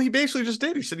levitation? Well, he basically just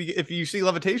did. He said if you see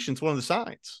levitation, it's one of the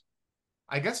signs.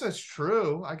 I guess that's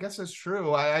true. I just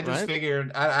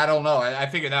figured, I don't know. I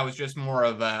figured that was just more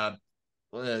of a,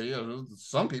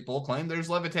 some people claim there's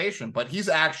levitation, but he's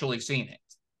actually seen it.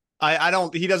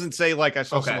 He doesn't say like I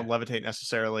saw someone levitate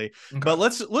necessarily, but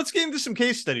let's get into some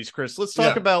case studies, Chris. Let's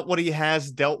talk about what he has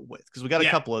dealt with, because we got a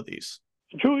couple of these.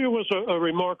 Julia was a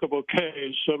remarkable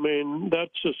case. I mean,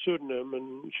 that's a pseudonym,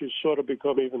 and she's sort of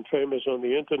become even famous on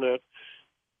the internet.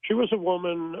 She was a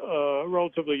woman, a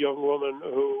relatively young woman,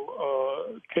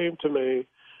 who came to me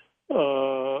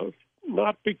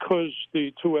not because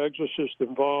the two exorcists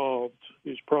involved,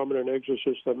 these prominent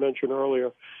exorcists I mentioned earlier,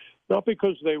 not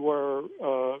because they were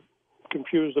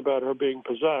confused about her being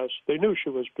possessed. They knew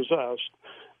she was possessed.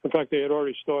 In fact, they had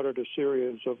already started a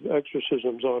series of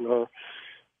exorcisms on her.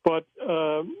 But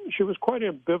she was quite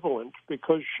ambivalent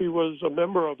because she was a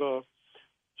member of a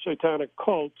satanic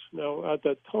cult. Now, at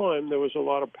that time, there was a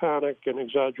lot of panic and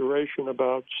exaggeration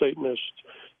about Satanists.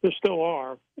 There still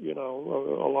are, a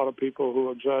lot of people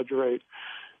who exaggerate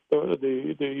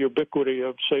the ubiquity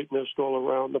of Satanists all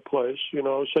around the place.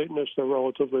 Satanists are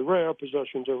relatively rare,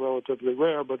 possessions are relatively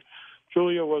rare, but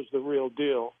Julia was the real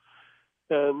deal.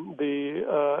 And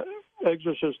the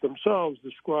exorcists themselves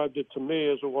described it to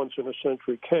me as a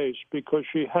once-in-a-century case because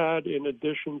she had, in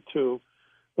addition to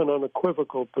an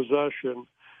unequivocal possession,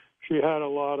 she had a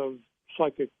lot of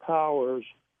psychic powers,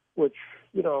 which,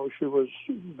 she was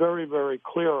very, very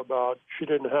clear about. She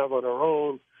didn't have on her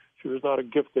own. She was not a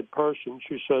gifted person.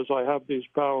 She says, I have these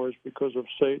powers because of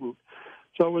Satan.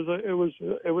 So it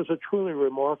was a truly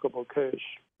remarkable case.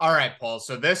 All right, Paul.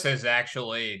 So this is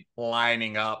actually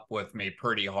lining up with me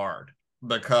pretty hard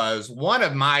because one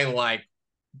of my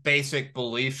basic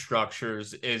belief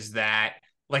structures is that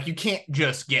you can't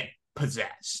just get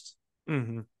possessed.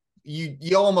 Mm-hmm.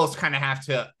 You almost kind of have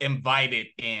to invite it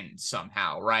in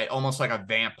somehow, right? Almost like a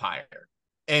vampire.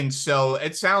 And so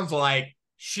it sounds like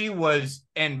she was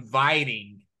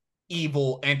inviting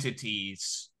evil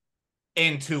entities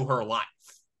into her life.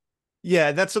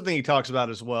 Yeah, that's something he talks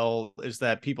about as well, is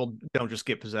that people don't just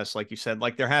get possessed, like you said.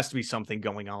 There has to be something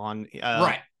going on.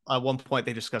 Right. At one point,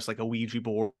 they discussed a Ouija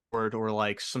board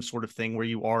or some sort of thing where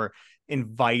you are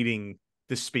inviting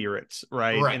the spirits,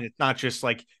 right? And it's not just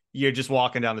you're just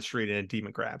walking down the street and a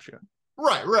demon grabs you.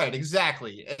 Right,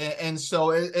 exactly. And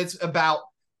so it's about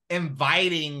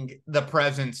inviting the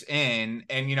presence in.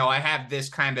 And, I have this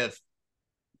kind of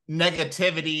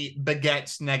negativity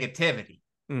begets negativity,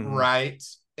 right?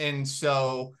 And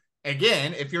so,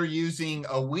 again, if you're using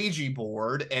a Ouija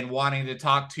board and wanting to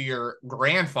talk to your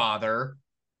grandfather,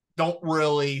 don't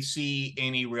really see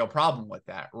any real problem with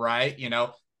that, right?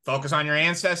 Focus on your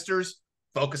ancestors,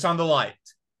 focus on the light.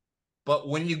 But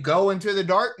when you go into the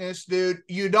darkness, dude,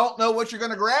 you don't know what you're going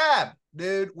to grab,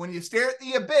 dude. When you stare at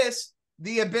the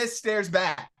abyss stares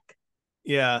back.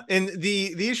 Yeah. And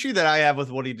the issue that I have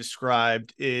with what he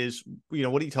described is,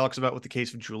 what he talks about with the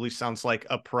case of Julie sounds like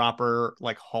a proper,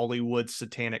 Hollywood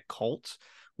satanic cult,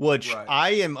 which I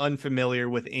am unfamiliar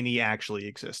with any actually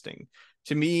existing.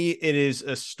 To me, it is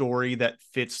a story that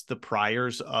fits the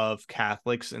priors of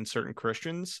Catholics and certain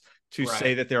Christians to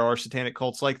say that there are satanic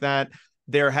cults like that.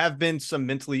 There have been some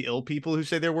mentally ill people who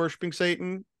say they're worshiping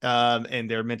Satan,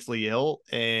 and they're mentally ill.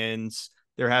 And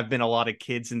there have been a lot of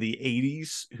kids in the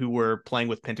 80s who were playing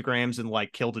with pentagrams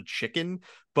and killed a chicken.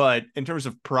 But in terms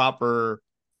of proper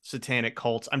satanic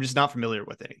cults, I'm just not familiar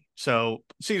with any. So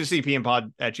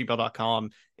c2cpmpod@gmail.com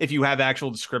if you have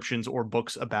actual descriptions or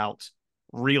books about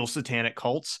real satanic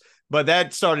cults. But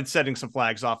that started setting some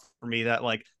flags off for me that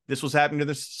this was happening to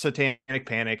the satanic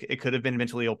panic. It could have been a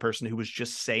mentally ill person who was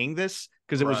just saying this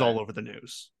because it was all over the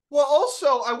news. Well,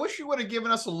 also, I wish you would have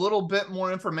given us a little bit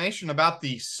more information about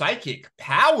the psychic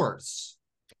powers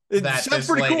that this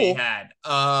lady had.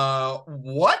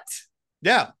 What?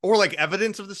 Yeah, or like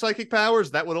evidence of the psychic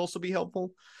powers. That would also be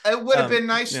helpful. It would have been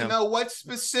nice to know what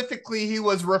specifically he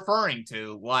was referring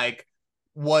to. Like,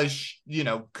 was,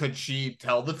 could she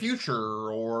tell the future?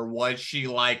 Or was she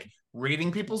like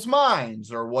reading people's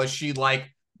minds? Or was she like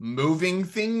moving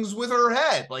things with her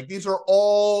head? Like, these are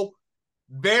all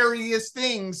various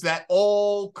things that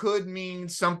all could mean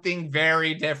something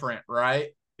very different,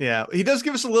 right? Yeah, he does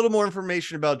give us a little more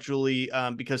information about Julie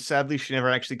because sadly she never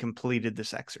actually completed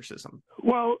this exorcism.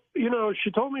 Well,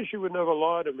 she told me she would never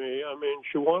lie to me. I mean,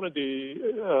 she wanted the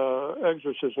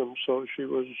exorcism, so she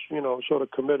was, sort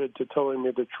of committed to telling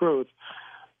me the truth.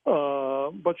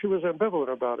 But she was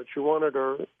ambivalent about it. She wanted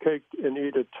her cake and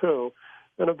eat it too.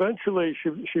 And eventually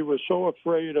she was so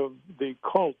afraid of the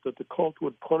cult that the cult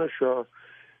would punish her.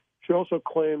 She also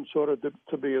claimed sort of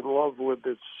to be in love with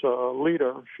its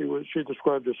leader. She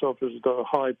described herself as the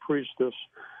high priestess.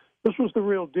 This was the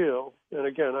real deal. And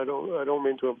again, I don't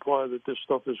mean to imply that this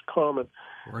stuff is common.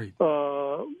 Right.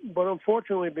 But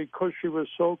unfortunately, because she was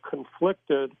so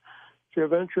conflicted, she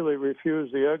eventually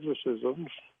refused the exorcisms.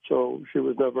 So she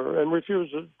was never, and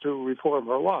refused to reform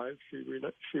her life.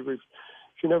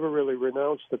 She never really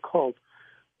renounced the cult,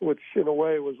 which in a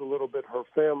way was a little bit her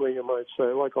family, you might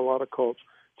say, like a lot of cults.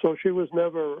 So she was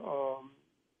never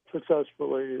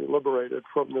successfully liberated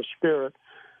from the spirit.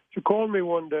 She called me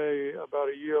one day about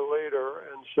a year later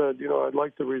and said, I'd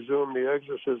like to resume the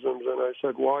exorcisms. And I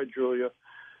said, why, Julia?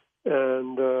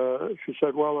 And she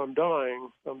said, well, I'm dying.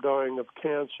 I'm dying of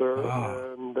cancer.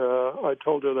 Oh. And I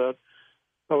told her that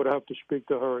I would have to speak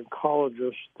to her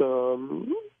oncologist.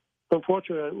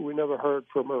 Unfortunately, we never heard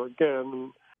from her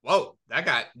again. Whoa, that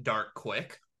got dark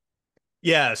quick.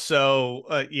 Yeah, so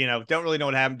don't really know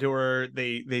what happened to her.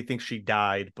 They think she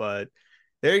died, but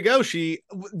There you go.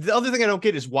 The other thing I don't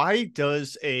get is, why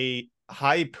does a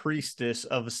high priestess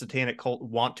of a satanic cult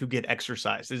want to get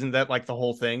exorcised? Isn't that like the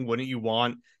whole thing? Wouldn't you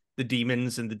want the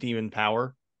demons and the demon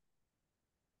power?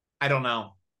 I don't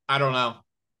know. I don't know.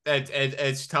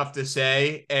 It's tough to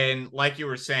say. And like you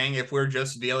were saying, if we're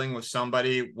just dealing with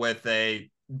somebody with a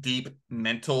deep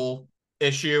mental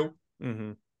issue,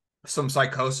 some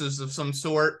psychosis of some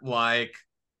sort, like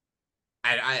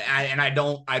I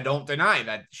don't deny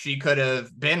that she could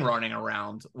have been running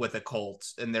around with a cult,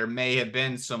 and there may have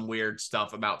been some weird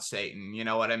stuff about Satan. You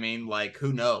know what I mean? Like,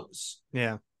 who knows?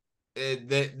 Yeah.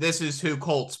 This is who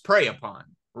cults prey upon,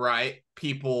 right?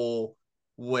 People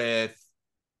with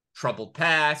troubled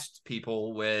past,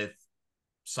 people with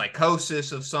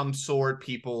psychosis of some sort,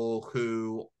 people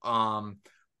who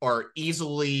are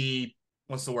easily,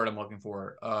 what's the word I'm looking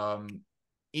for?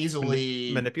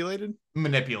 Easily manipulated.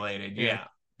 Yeah.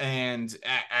 And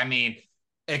I mean,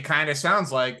 it kind of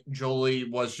sounds like Jolie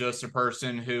was just a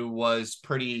person who was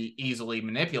pretty easily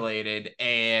manipulated.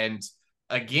 And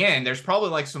again, there's probably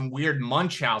like some weird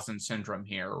Munchausen syndrome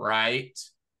here, right?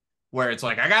 Where it's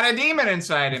like, I got a demon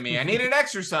inside of me, I need it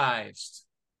exorcised.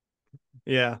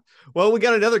 Yeah. Well, we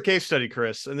got another case study,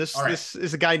 Chris, and this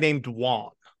is a guy named Juan.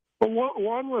 Well,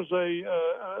 Juan was an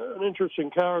interesting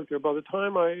character. By the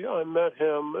time I met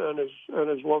him and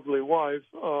his lovely wife,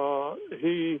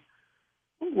 he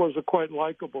was a quite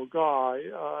likable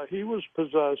guy. He was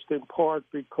possessed in part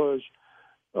because,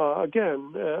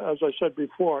 again, as I said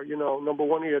before, number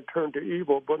one, he had turned to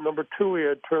evil, but number two, he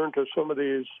had turned to some of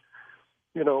these,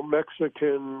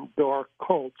 Mexican dark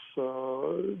cults,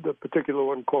 the particular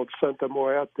one called Santa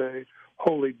Muerte,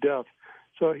 Holy Death.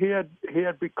 So he had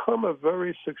become a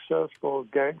very successful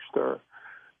gangster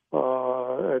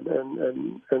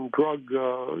and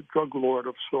drug lord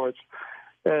of sorts,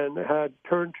 and had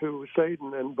turned to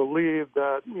Satan and believed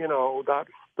that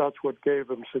that's what gave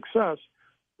him success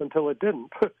until it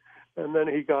didn't. And then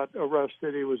he got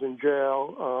arrested. He was in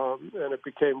jail, and it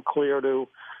became clear to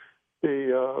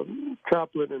the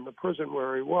chaplain in the prison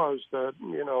where he was that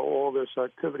all this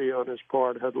activity on his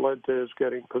part had led to his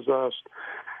getting possessed.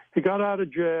 He got out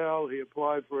of jail. He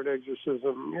applied for an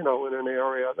exorcism, in an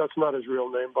area. That's not his real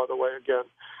name, by the way. Again,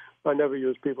 I never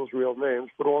use people's real names,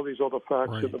 but all these other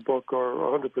facts in the book are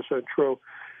 100% true.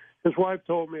 His wife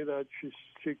told me that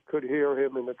she could hear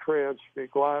him in the trance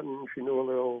speak Latin. She knew a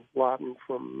little Latin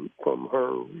from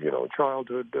her,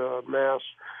 childhood mass.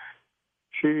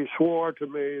 She swore to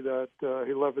me that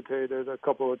he levitated a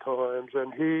couple of times,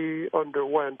 and he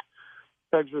underwent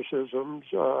exorcisms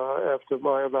after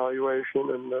my evaluation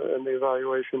and the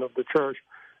evaluation of the church,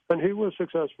 and he was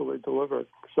successfully delivered.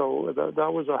 So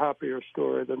that was a happier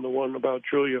story than the one about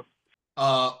Julia.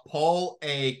 Paul,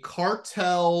 a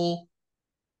cartel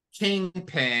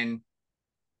kingpin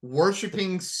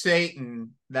worshiping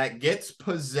Satan that gets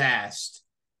possessed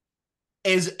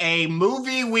is a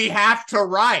movie we have to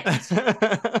write.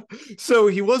 So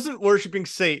he wasn't worshiping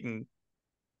Satan.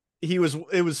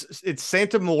 It's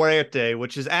Santa Muerte,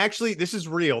 which is actually, this is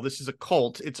real. This is a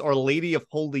cult. It's Our Lady of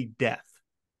Holy Death.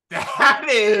 That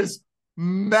is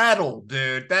metal,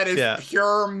 dude. That is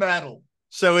pure metal.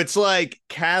 So it's like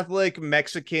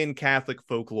Mexican Catholic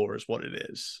folklore is what it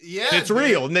is. Yeah. And it's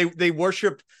real. And they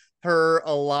worship her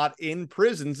a lot in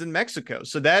prisons in Mexico.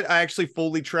 So that actually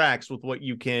fully tracks with what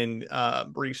you can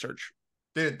research.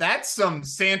 Dude, that's some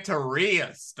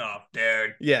Santeria stuff,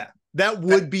 dude. Yeah. That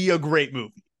would be a great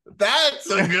movie. That's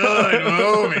a good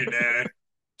movie, dude.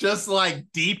 Just like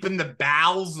deep in the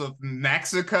bowels of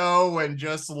Mexico and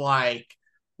just like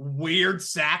weird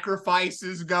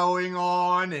sacrifices going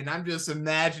on. And I'm just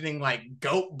imagining like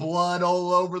goat blood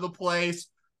all over the place.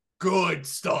 Good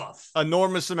stuff.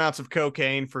 Enormous amounts of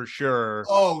cocaine for sure.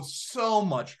 Oh, so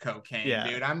much cocaine,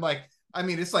 dude.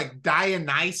 It's like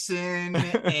Dionyson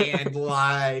and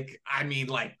like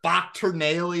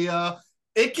Bacternalia.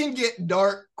 It can get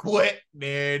dark quick,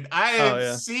 dude. I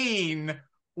have seen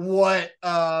what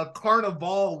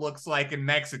Carnival looks like in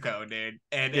Mexico, dude.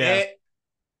 And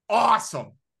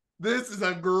awesome. This is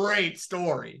a great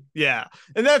story. Yeah.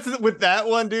 And that's with that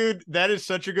one, dude. That is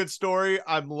such a good story.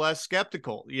 I'm less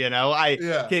skeptical.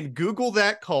 I can Google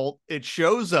that cult. It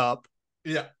shows up.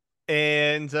 Yeah.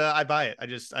 And I buy it.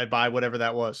 I buy whatever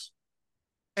that was.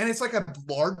 And it's like a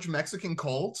large Mexican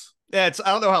cult. Yeah,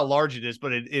 I don't know how large it is,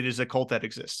 but it is a cult that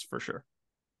exists for sure.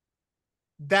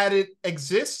 That it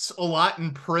exists a lot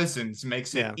in prisons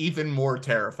makes it even more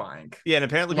terrifying. Yeah, and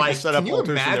apparently people set up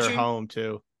altars in their home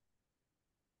too.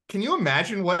 Can you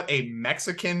imagine what a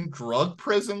Mexican drug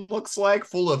prison looks like,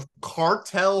 full of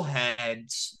cartel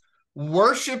heads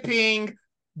worshiping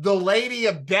the Lady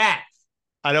of Death?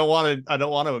 I don't want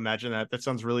to imagine that. That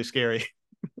sounds really scary.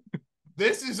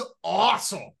 This is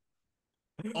awesome.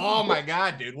 Oh my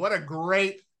God, dude. What a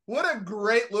great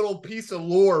little piece of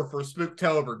lore for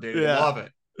Spooktober, dude. Yeah. Love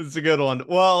it. It's a good one.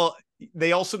 Well,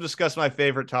 they also discussed my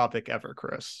favorite topic ever,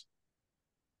 Chris.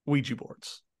 Ouija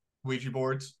boards. Ouija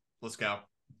boards. Let's go.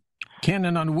 Can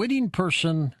an unwitting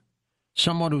person,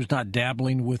 someone who's not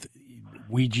dabbling with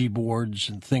Ouija boards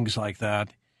and things like that,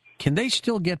 can they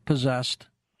still get possessed?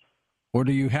 Or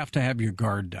do you have to have your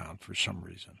guard down for some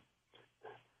reason?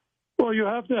 Well, you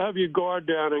have to have your guard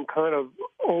down and kind of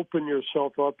open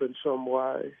yourself up in some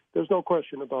way. There's no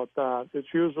question about that. It's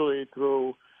usually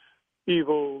through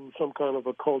evil, some kind of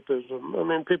occultism. I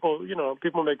mean, people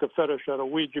make a fetish out of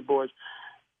Ouija boards.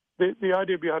 The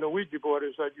idea behind a Ouija board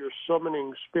is that you're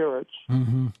summoning spirits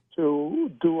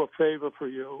to do a favor for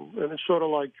you. And it's sort of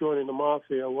like joining the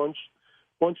mafia. Once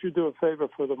you do a favor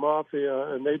for the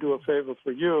mafia and they do a favor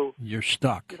for you, you're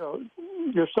stuck.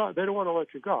 You're stuck. They don't want to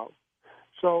let you go.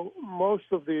 So most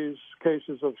of these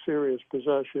cases of serious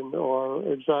possession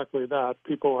are exactly that.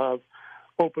 People have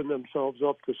opened themselves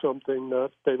up to something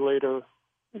that they later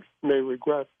may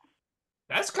regret.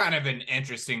 That's kind of an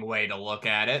interesting way to look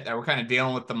at it, that we're kind of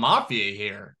dealing with the mafia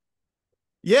here.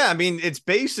 Yeah, I mean, it's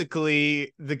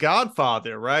basically The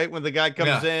Godfather, right? When the guy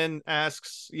comes in,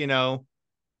 asks, Don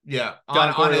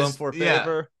Corleone for a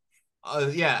favor.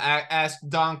 Ask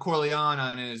Don Corleone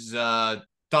on his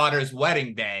daughter's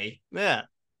wedding day. Yeah.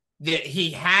 That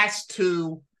he has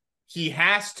to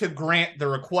grant the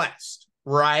request,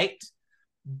 right?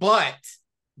 But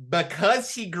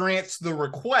because he grants the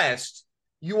request,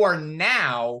 you are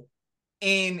now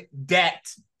in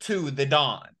debt to the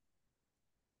Don.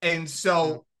 And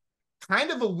so kind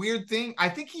of a weird thing. I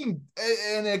think and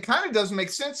it kind of does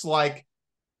make sense, like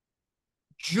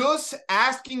just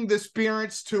asking the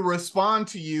spirits to respond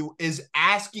to you is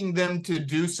asking them to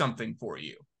do something for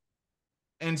you.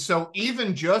 And so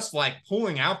even just like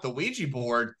pulling out the Ouija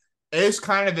board is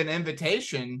kind of an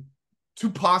invitation to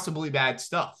possibly bad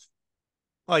stuff.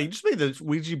 Oh, you just made the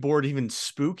Ouija board even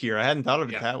spookier. I hadn't thought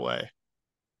of it that way.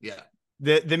 Yeah.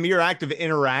 The mere act of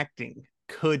interacting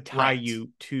could tie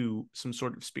you to some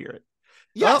sort of spirit.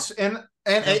 Yes, and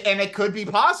it could be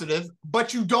positive,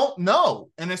 but you don't know.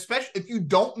 And especially if you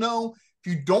don't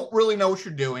really know what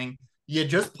you're doing, you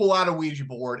just pull out a Ouija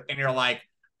board and you're like,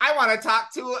 I want to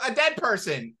talk to a dead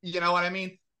person. You know what I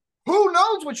mean? Who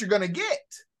knows what you're going to get?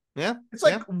 Yeah. It's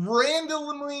like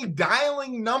randomly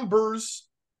dialing numbers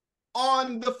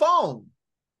on the phone.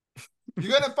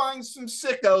 You're going to find some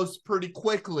sickos pretty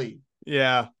quickly.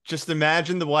 Yeah. Just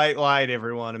imagine the white light,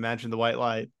 everyone. Imagine the white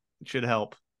light. It should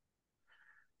help.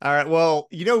 All right. Well,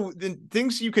 the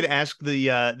things you could ask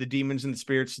the demons and the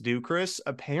spirits to do, Chris,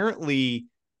 apparently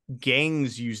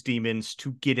gangs use demons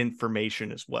to get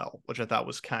information as well, which I thought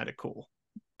was kind of cool.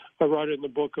 I write in the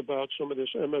book about some of this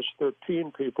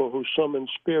MS-13 people who summon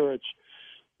spirits.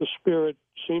 The spirit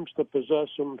seems to possess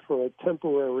them for a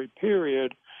temporary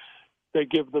period. They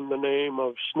give them the name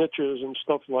of snitches and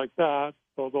stuff like that,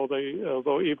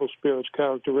 although evil spirits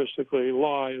characteristically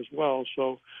lie as well.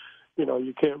 So,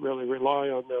 you can't really rely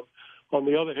on them. On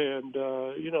the other hand,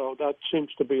 that seems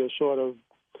to be a sort of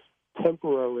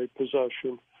temporary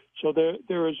possession. So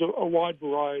there is a wide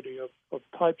variety of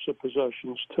types of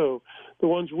possessions too. The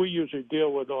ones we usually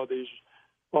deal with are these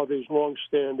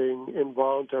long-standing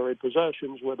involuntary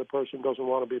possessions where the person doesn't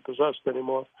want to be possessed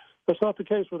anymore. That's not the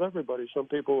case with everybody. Some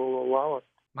people will allow it.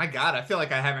 My God, I feel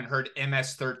like I haven't heard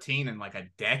MS-13 in like a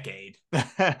decade.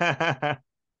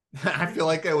 I feel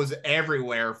like it was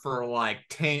everywhere for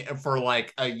like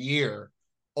a year.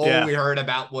 All we heard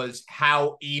about was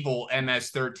how evil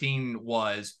MS-13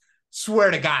 was.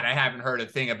 Swear to God, I haven't heard a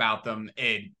thing about them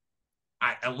in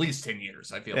at least 10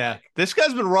 years, I feel like. This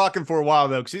guy's been rocking for a while,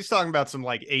 though, because he's talking about some,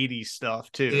 80s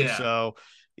stuff, too. Yeah. So,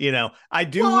 I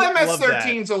do love that.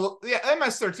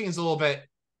 MS-13's a little bit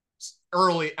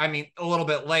early, a little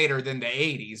bit later than the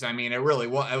 80s. I mean, it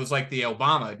was like the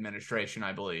Obama administration,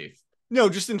 I believe. No,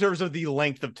 just in terms of the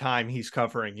length of time he's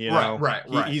covering,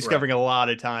 Right. He's covering a lot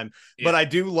of time. Yeah. But I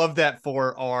do love that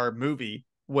for our movie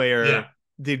where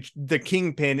the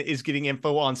Kingpin is getting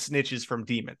info on snitches from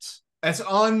demons. That's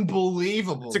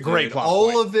unbelievable. It's a great plot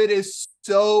point. All of it is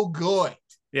so good.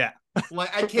 Yeah.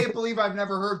 I can't believe I've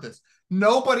never heard this.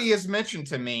 Nobody has mentioned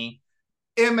to me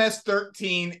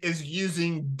MS-13 is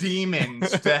using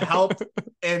demons to help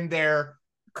in their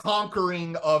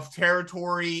conquering of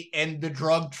territory and the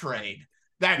drug trade.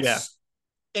 That's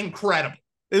incredible.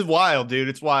 It's wild, dude.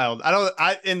 It's wild.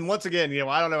 And once again,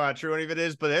 I don't know how true any of it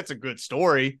is, but it's a good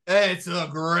story. It's a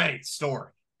great story.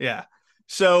 Yeah.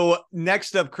 So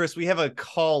next up, Chris, we have a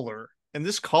caller And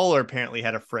this caller apparently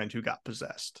had a friend who got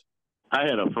possessed. I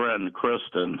had a friend,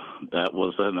 Kristen, that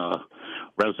was in a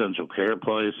residential care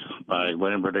place by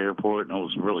Lambert Airport, and it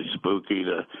was really spooky.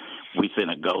 We seen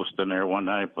a ghost in there one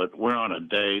night, but we're on a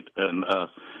date and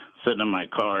sitting in my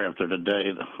car after the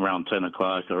date around 10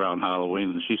 o'clock around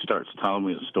Halloween, and she starts telling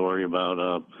me a story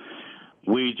about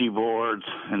Ouija boards,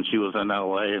 and she was in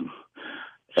L.A. and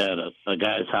at a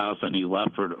guy's house, and he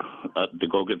left her to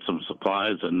go get some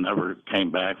supplies and never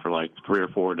came back for like 3 or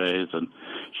 4 days, and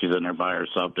she's in there by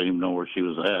herself, didn't even know where she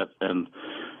was at. And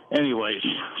anyway,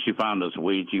 she found this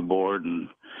Ouija board, and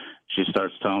she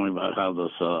starts telling me about how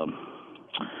this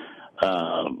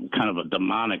kind of a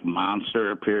demonic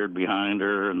monster appeared behind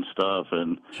her and stuff,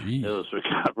 and it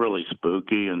got really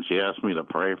spooky, and she asked me to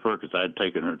pray for her because I'd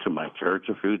taken her to my church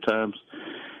a few times.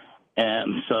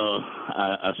 And so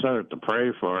I started to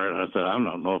pray for her, and I said, I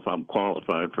don't know if I'm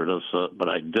qualified for this, but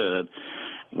I did.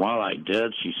 While I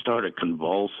did, she started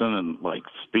convulsing and, like,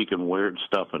 speaking weird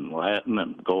stuff in Latin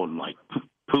and going, like,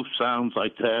 poof sounds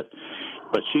like that.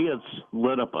 But she had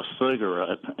lit up a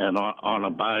cigarette and on a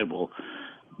Bible.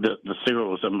 The cigarette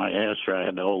was in my ashtray. I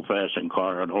had the old-fashioned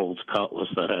car, an old Cutlass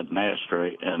that had an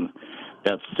ashtray, and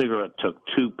that cigarette took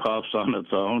 2 puffs on its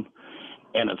own.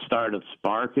 And it started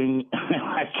sparking.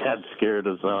 I got scared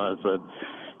as hell. I said,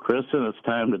 Kristen, it's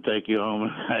time to take you home.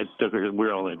 I took her. We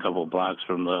were only a couple of blocks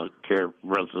from the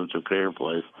residential care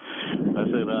place. I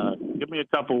said, give me a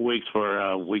couple of weeks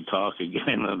for we talk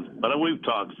again. But we've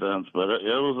talked since, but it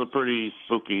was a pretty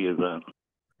spooky event.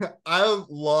 I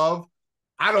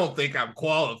don't think I'm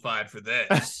qualified for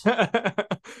this. It's a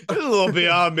little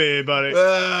beyond me, buddy.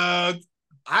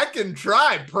 I can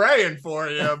try praying for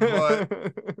you, but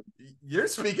you're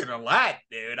speaking a lot,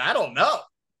 dude. I don't know.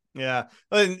 Yeah.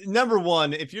 Number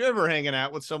one, if you're ever hanging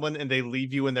out with someone and they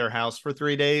leave you in their house for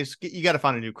 3 days, you got to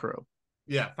find a new crew.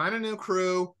 Yeah, find a new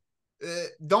crew.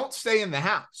 Don't stay in the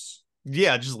house.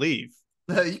 Yeah, just leave.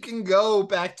 You can go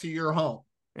back to your home.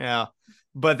 Yeah.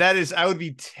 But I would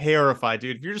be terrified,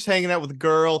 dude. If you're just hanging out with a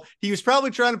girl, he was probably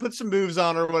trying to put some moves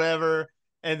on her or whatever.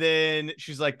 And then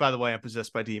she's like, by the way, I'm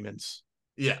possessed by demons.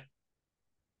 Yeah.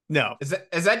 No. Is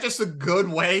that just a good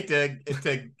way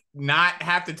to not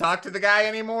have to talk to the guy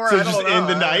anymore? So just end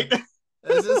the night?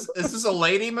 Is this a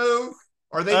lady move?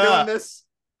 Are they doing this?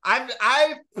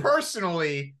 I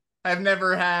personally have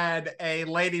never had a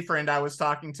lady friend I was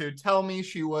talking to tell me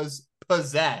she was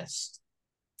possessed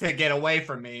to get away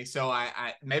from me. So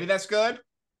I maybe that's good.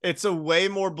 It's a way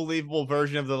more believable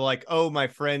version of the like, oh, my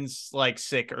friend's like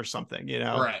sick or something, you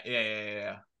know? Right.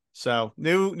 Yeah. So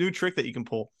new trick that you can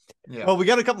pull. Yeah. Well, we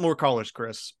got a couple more callers,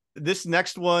 Chris. This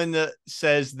next one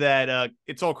says that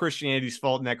it's all Christianity's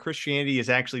fault and that Christianity is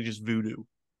actually just voodoo.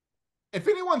 If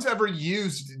anyone's ever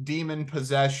used demon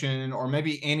possession or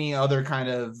maybe any other kind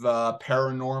of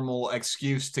paranormal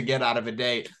excuse to get out of a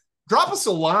date, drop us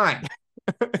a line.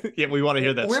 Yeah, we want to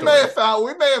hear that we story.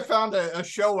 May have found a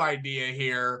show idea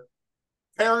here.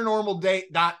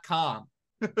 Paranormaldate.com.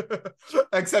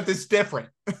 Except it's different.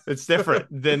 It's different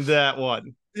than that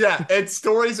one. Yeah, it's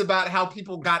stories about how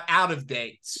people got out of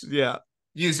dates. Yeah.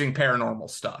 Using paranormal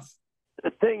stuff.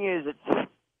 The thing is,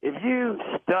 if you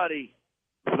study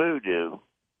voodoo,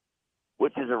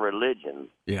 which is a religion,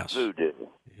 Yes. voodoo.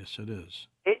 Yes, it is.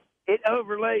 It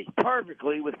overlays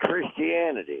perfectly with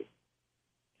Christianity.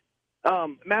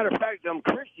 Matter of fact,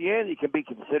 Christianity can be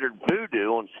considered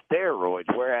voodoo on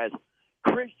steroids, whereas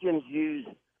Christians use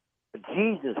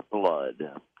Jesus' blood,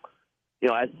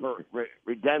 as for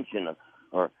redemption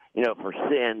or, for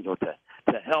sins or to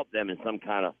help them in some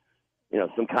kind of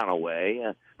way.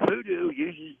 Voodoo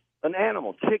uses an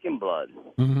animal, chicken blood.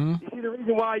 Mm-hmm. You see, the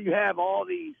reason why you have all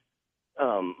these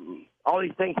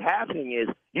things happening is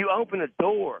you open a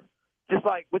door, just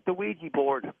like with the Ouija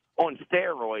board on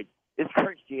steroids. It's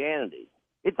Christianity.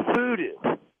 It's voodoo.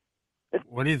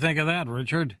 What do you think of that,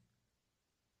 Richard?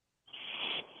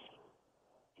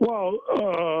 Well,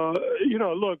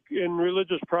 look, in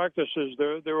religious practices,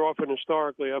 there often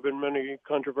historically have been many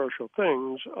controversial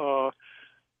things. I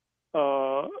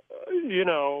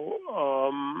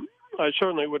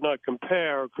certainly would not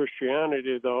compare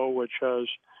Christianity, though, which has,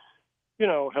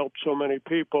 helped so many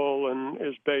people and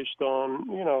is based on,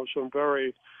 some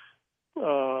very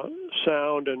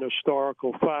sound and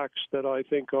historical facts that I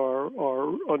think are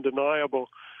undeniable,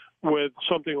 with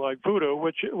something like voodoo,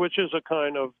 which is a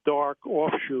kind of dark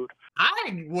offshoot.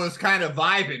 I was kind of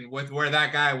vibing with where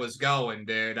that guy was going,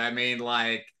 dude. I mean,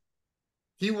 like,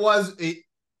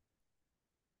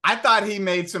 I thought he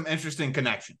made some interesting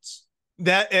connections.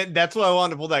 That's why I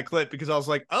wanted to pull that clip, because I was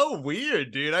like, oh,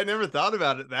 weird, dude. I never thought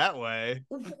about it that way.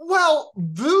 Well,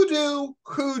 voodoo,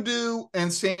 hoodoo, and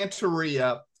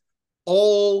Santeria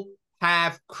all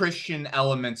have Christian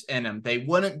elements in them. They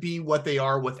wouldn't be what they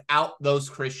are without those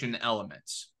Christian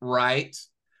elements, right?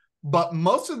 But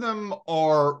most of them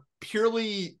are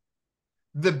purely,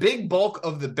 the big bulk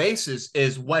of the basis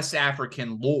is West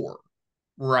African lore,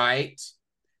 right?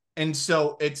 And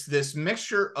so it's this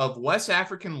mixture of West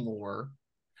African lore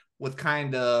with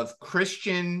kind of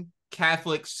Christian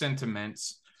Catholic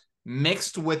sentiments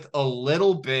mixed with a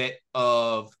little bit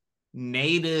of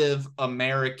Native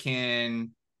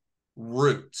American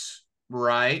roots,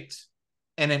 right?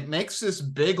 And it makes this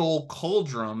big old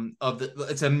cauldron of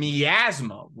it's a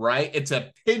miasma, right? It's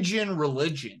a pidgin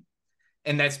religion.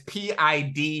 And that's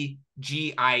Pidgin.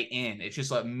 It's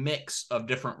just a mix of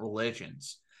different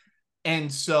religions.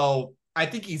 And so I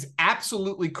think he's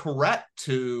absolutely correct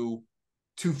to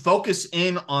focus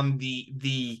in on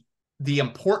the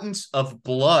importance of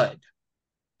blood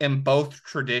in both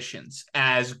traditions.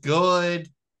 As good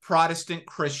Protestant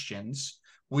Christians,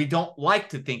 we don't like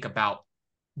to think about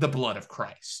the blood of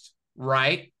Christ,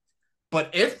 right? But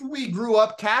if we grew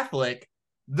up Catholic,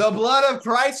 the blood of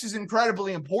Christ is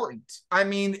incredibly important. I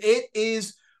mean,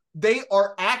 they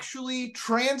are actually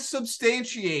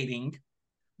transubstantiating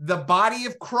the body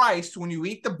of Christ when you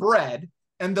eat the bread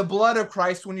and the blood of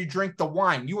Christ when you drink the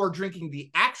wine. You are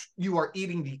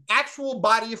eating the actual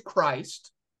body of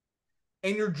Christ,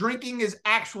 and you're drinking his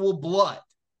actual blood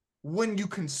when you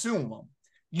consume them.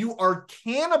 You are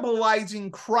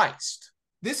cannibalizing Christ.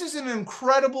 This is an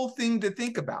incredible thing to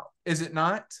think about, is it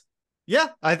not? Yeah,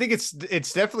 I think it's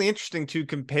definitely interesting to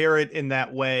compare it in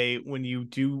that way when you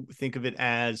do think of it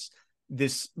as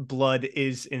this blood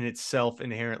is in itself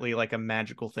inherently like a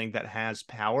magical thing that has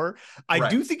power. I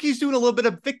do think he's doing a little bit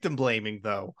of victim blaming,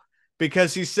 though,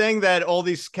 because he's saying that all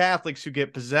these Catholics who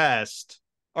get possessed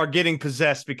are getting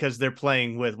possessed because they're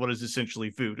playing with what is essentially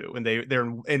voodoo, and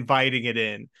they're inviting it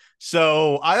in.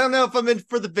 So I don't know if I'm in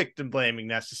for the victim blaming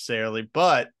necessarily,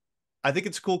 but I think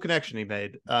it's a cool connection he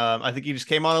made. I think he just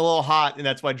came on a little hot, and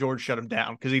that's why George shut him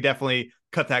down, because he definitely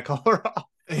cut that caller off.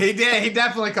 He did. He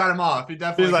definitely cut him off.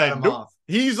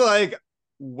 He's like,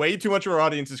 way too much of our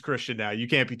audience is Christian now. You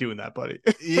can't be doing that, buddy.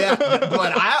 Yeah,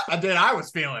 but I was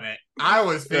feeling it. I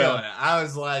was feeling it. I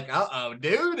was like,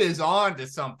 dude is on to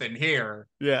something here.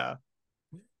 Yeah.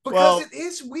 Because it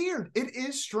is weird. It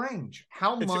is strange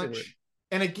how much.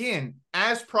 And again,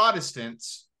 as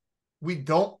Protestants, we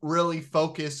don't really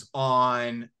focus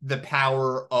on the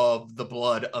power of the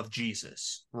blood of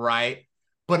Jesus, right?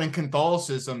 But in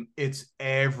Catholicism, it's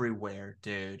everywhere,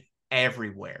 dude.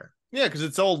 Everywhere. Yeah, because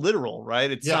it's all literal, right?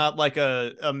 It's not like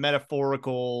a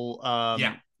metaphorical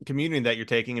communion that you're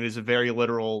taking. It is a very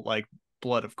literal, like,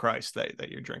 blood of Christ that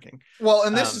you're drinking. Well,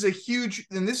 and this is a huge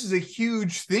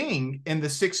thing in the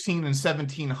 16 and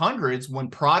 1700s when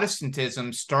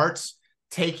Protestantism starts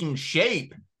taking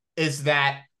shape, is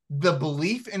that the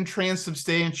belief in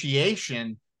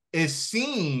transubstantiation is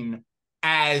seen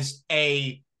as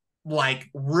a like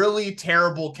really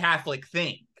terrible Catholic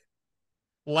thing.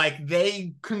 Like,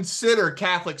 they consider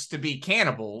Catholics to be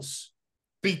cannibals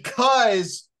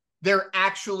because they're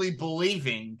actually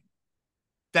believing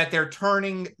that they're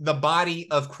turning the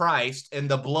body of Christ and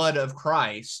the blood of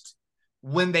Christ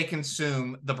when they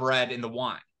consume the bread and the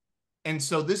wine. And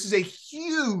so this is a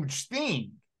huge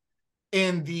thing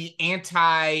in the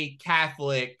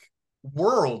anti-Catholic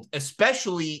world,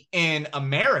 especially in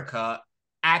America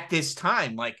at this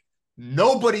time. Like,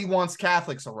 nobody wants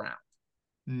Catholics around.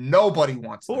 Nobody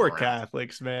wants them around.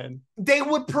 Catholics, man. They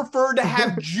would prefer to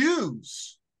have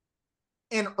Jews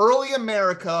in early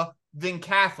America than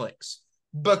Catholics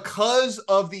because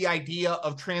of the idea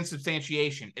of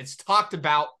transubstantiation. It's talked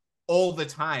about all the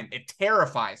time. It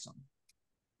terrifies them.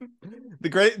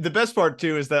 The best part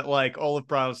too is that like all of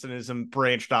Protestantism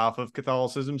branched off of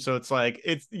Catholicism, so it's like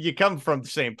you come from the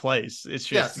same place. It's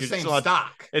just it's the same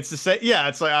stock. It's the same. Yeah,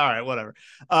 it's like all right, whatever.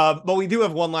 But we do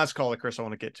have one last caller, Chris, I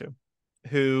want to get to,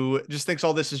 who just thinks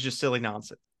all this is just silly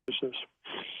nonsense.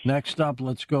 Next up,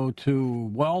 let's go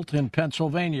to Walt in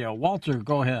Pennsylvania. Walter,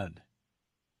 go ahead.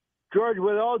 George,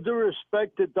 with all due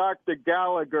respect to Dr.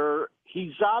 Gallagher,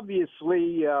 he's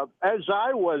obviously, as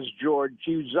I was, George,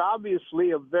 he's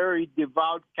obviously a very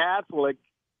devout Catholic,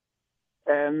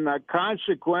 and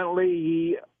consequently,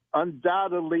 he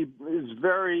undoubtedly is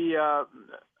very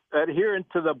adherent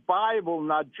to the Bible.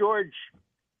 Now, George,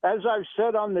 as I've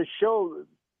said on the show,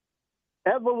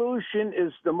 evolution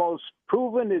is the most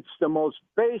proven, it's the most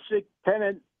basic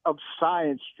tenet of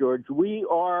science, George. We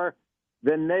are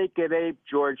the naked ape,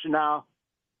 George. Now,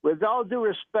 with all due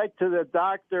respect to the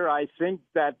doctor, I think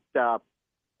that the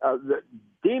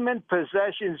demon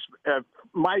possessions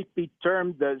might be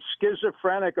termed the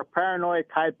schizophrenic or paranoid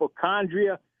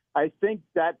hypochondria. I think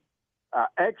that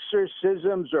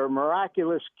exorcisms or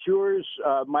miraculous cures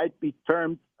might be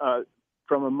termed,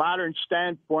 from a modern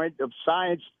standpoint of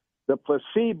science, the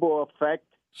placebo effect.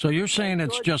 So you're saying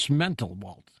it's just mental,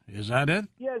 Walt? Is that it?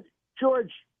 Yes,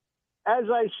 George. As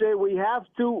I say, we have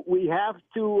to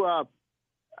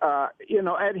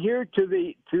adhere to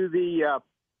the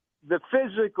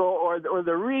physical or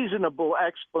the reasonable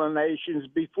explanations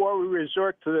before we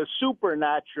resort to the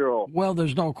supernatural. Well,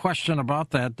 there's no question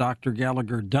about that. Dr.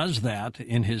 Gallagher does that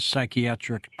in his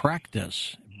psychiatric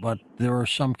practice, but there are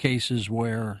some cases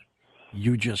where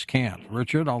you just can't.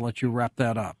 Richard, I'll let you wrap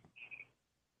that up.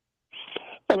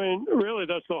 I mean, really,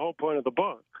 that's the whole point of the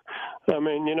book. I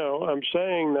mean, I'm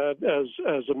saying that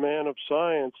as a man of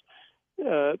science,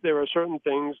 there are certain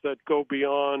things that go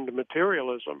beyond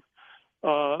materialism.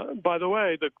 By the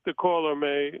way, the caller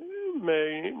may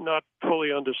not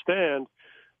fully understand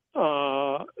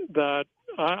that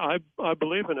I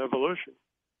believe in evolution.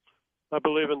 I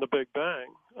believe in the Big Bang.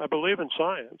 I believe in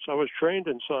science. I was trained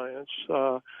in science.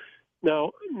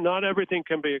 Now, not everything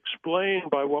can be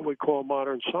explained by what we call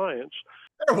modern science.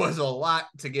 There was a lot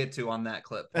to get to on that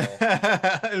clip, Paul.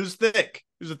 It was thick.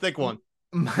 It was a thick one.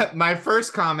 My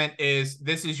first comment is,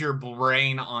 this is your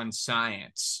brain on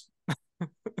science.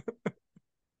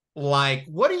 Like,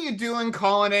 what are you doing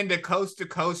calling into Coast to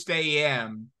Coast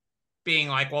AM being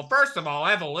like, well, first of all,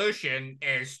 evolution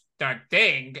is the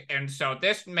thing, and so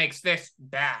this makes this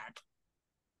bad.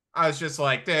 I was just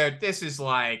like, dude, this is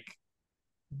like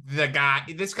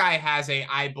this guy has a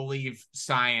I believe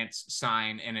science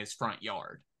sign in his front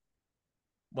yard.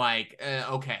 Like,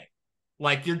 okay.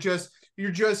 Like, you're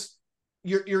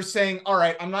saying, all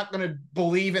right, I'm not going to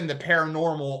believe in the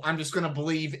paranormal. I'm just going to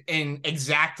believe in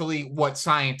exactly what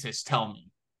scientists tell me.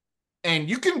 And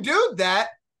you can do that.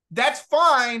 That's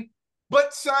fine.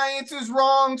 But science is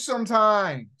wrong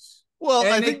sometimes. Well,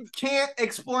 and I think it can't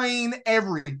explain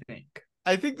everything.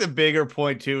 I think the bigger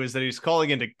point, too, is that he's calling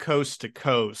into Coast to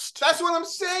Coast. That's what I'm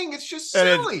saying. It's just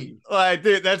silly. Like,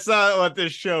 dude, that's not what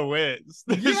this show is.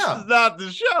 This is not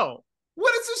the show.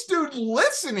 What is this dude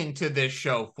listening to this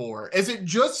show for? Is it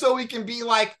just so he can be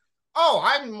like, oh,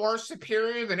 I'm more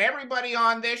superior than everybody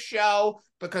on this show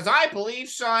because I believe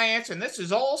science and this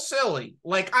is all silly?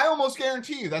 Like, I almost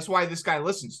guarantee you that's why this guy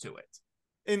listens to it.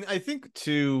 And I think,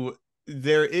 too,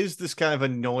 there is this kind of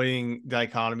annoying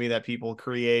dichotomy that people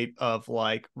create of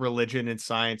like religion and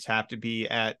science have to be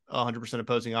at 100%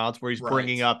 opposing odds, where he's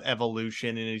bringing up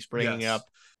evolution and he's bringing up,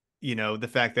 the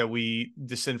fact that we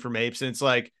descend from apes. And it's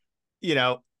like,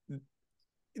 the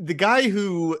guy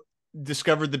who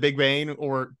discovered the Big Bang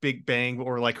or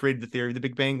like created the theory of the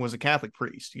Big Bang was a Catholic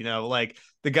priest, like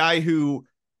the guy who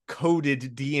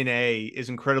coded DNA is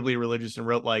incredibly religious and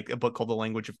wrote like a book called The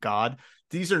Language of God.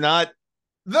 These are not.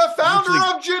 The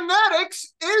founder of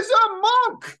genetics is a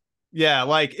monk. Yeah,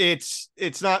 like it's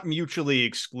not mutually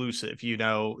exclusive,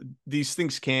 these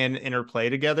things can interplay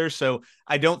together. So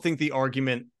I don't think the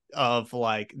argument of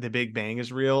like the Big Bang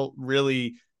is real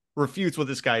really refutes what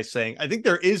this guy is saying. I think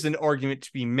there is an argument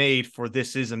to be made for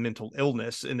this is a mental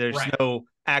illness, and there's no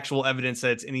actual evidence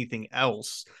that it's anything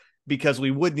else, because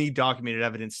we would need documented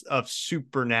evidence of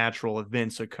supernatural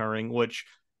events occurring, which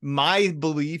my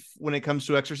belief when it comes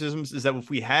to exorcisms is that if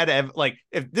we had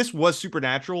if this was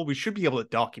supernatural, we should be able to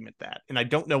document that. And I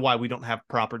don't know why we don't have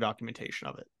proper documentation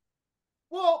of it.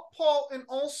 Well, Paul, and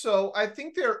also I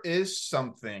think there is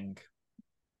something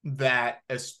that,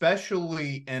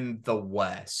 especially in the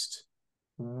West,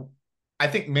 I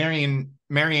think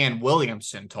Marianne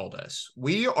Williamson told us,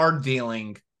 we are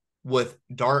dealing with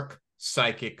dark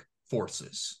psychic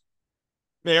forces.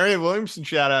 Marianne Williamson,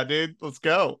 shout out, dude. Let's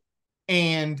go.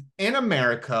 And in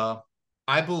America,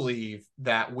 I believe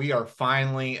that we are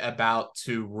finally about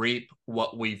to reap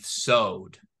what we've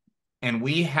sowed. And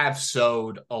we have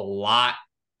sowed a lot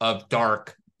of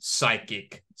dark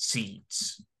psychic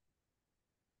seeds.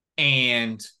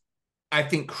 And I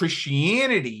think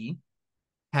Christianity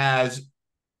has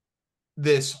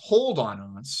this hold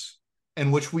on us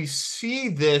in which we see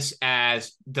this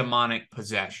as demonic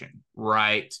possession,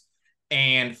 right?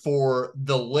 And for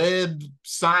the lib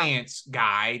science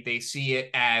guy, they see it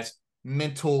as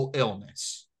mental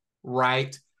illness,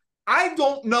 right? I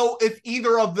don't know if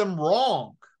either of them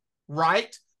wrong,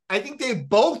 right? I think they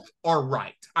both are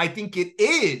right. I think it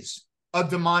is a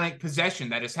demonic possession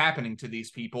that is happening to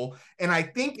these people. And I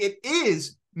think it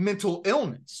is mental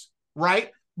illness,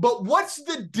 right? But what's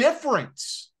the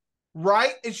difference,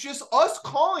 right? It's just us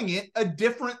calling it a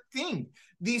different thing.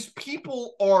 These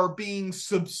people are being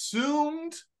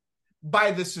subsumed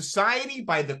by the society,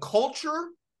 by the culture,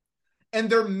 and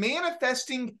they're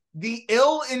manifesting the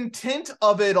ill intent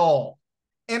of it all.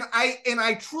 And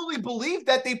I truly believe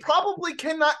that they probably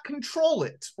cannot control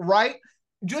it, right?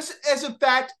 Just as a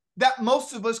fact that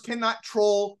most of us can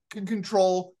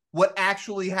control what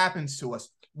actually happens to us,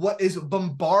 what is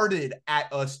bombarded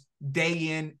at us day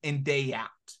in and day out.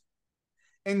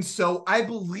 And so I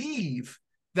believe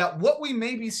that what we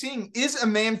may be seeing is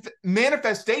a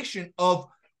manifestation of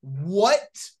what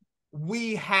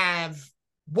we have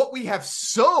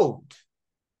sowed,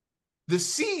 the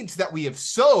seeds that we have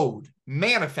sowed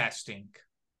manifesting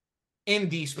in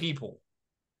these people.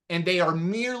 And they are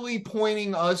merely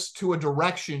pointing us to a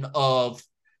direction of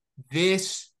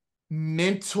this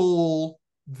mental,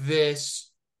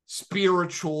 this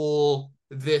spiritual,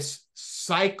 this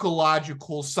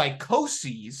psychological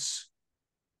psychoses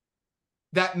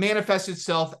that manifests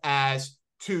itself as,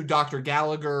 to Dr.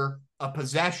 Gallagher, a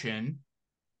possession,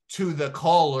 to the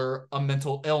caller, a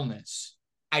mental illness.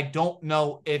 I don't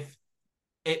know if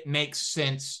it makes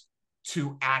sense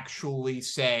to actually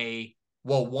say,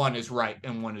 well, one is right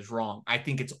and one is wrong. I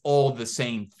think it's all the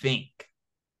same thing.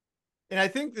 And I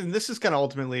think, and this is kind of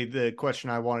ultimately the question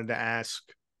I wanted to ask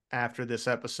after this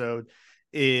episode,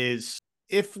 is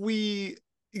if we,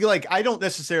 like, I don't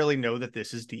necessarily know that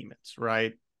this is demons,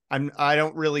 right? I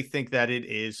don't really think that it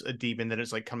is a demon that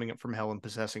is like coming up from hell and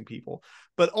possessing people.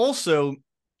 But also,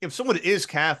 if someone is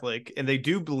Catholic and they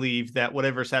do believe that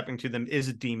whatever is happening to them is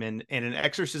a demon and an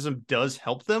exorcism does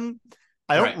help them,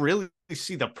 I don't really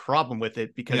see the problem with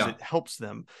it because it helps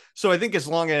them. So I think as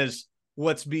long as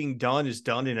what's being done is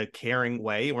done in a caring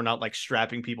way, we're not like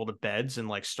strapping people to beds and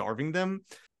like starving them,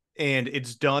 and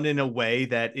it's done in a way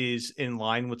that is in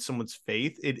line with someone's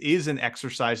faith, it is an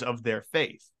exercise of their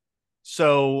faith.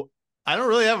 So I don't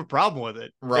really have a problem with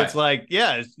it. Right. It's like,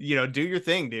 yeah, you know, do your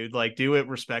thing, dude. Like, do it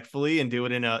respectfully and do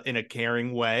it in a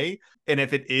caring way. And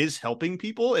if it is helping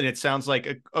people, and it sounds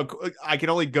like I can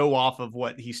only go off of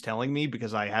what he's telling me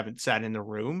because I haven't sat in the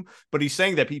room, but he's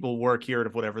saying that people were cured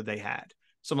of whatever they had.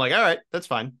 So I'm like, all right, that's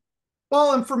fine.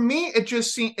 Well, and for me, it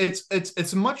just seems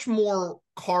it's much more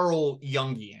Carl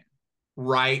Jungian,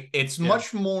 right? It's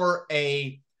much more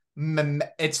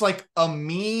it's like a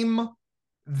meme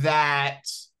that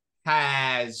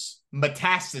has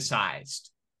metastasized,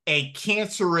 a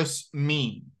cancerous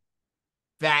meme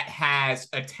that has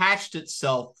attached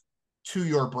itself to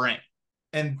your brain.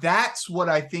 And that's what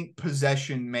I think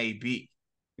possession may be.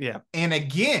 Yeah. And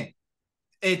again,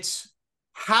 it's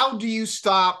how do you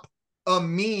stop a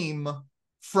meme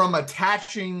from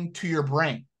attaching to your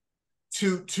brain,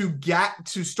 to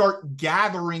start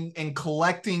gathering and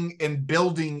collecting and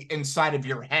building inside of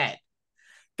your head?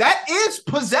 That is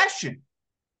possession.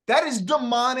 That is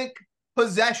demonic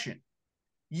possession.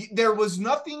 There was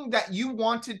nothing that you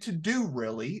wanted to do,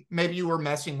 really. Maybe you were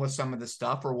messing with some of the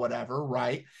stuff or whatever,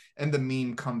 right? And the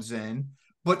meme comes in.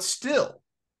 But still,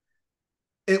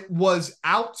 it was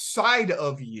outside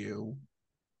of you,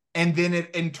 and then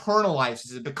it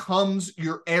internalizes. It becomes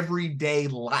your everyday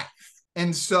life.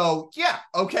 And so, yeah,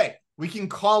 okay, we can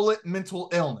call it mental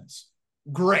illness.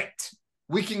 Great.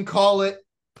 We can call it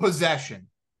possession.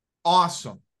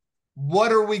 Awesome.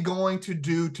 What are we going to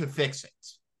do to fix it?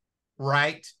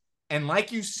 Right? And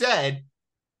like you said,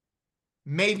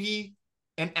 maybe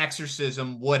an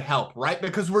exorcism would help, right?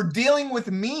 Because we're dealing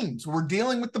with memes. We're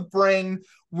dealing with the brain.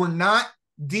 We're not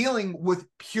dealing with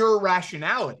pure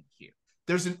rationality here.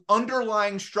 There's an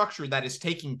underlying structure that is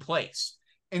taking place.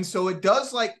 And so it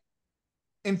does like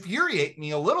infuriate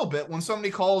me a little bit when somebody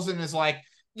calls in and is like,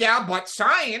 yeah, but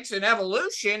science and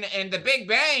evolution and the Big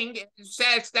Bang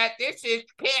says that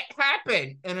can't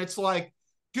happen. And it's like,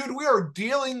 dude, we are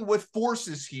dealing with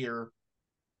forces here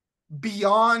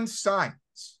beyond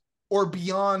science or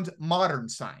beyond modern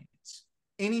science.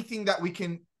 Anything that we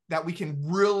can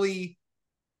really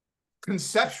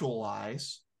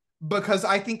conceptualize, because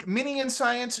I think many in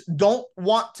science don't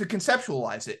want to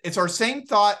conceptualize it. It's our same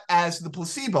thought as the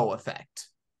placebo effect,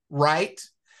 right?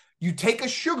 You take a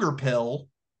sugar pill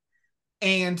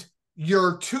and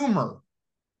your tumor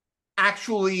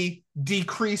actually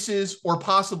decreases or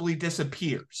possibly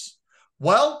disappears.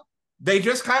 Well, they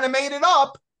just kind of made it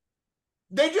up.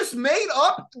 They just made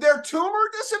up their tumor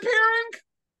disappearing.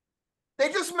 They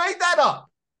just made that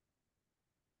up.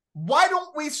 Why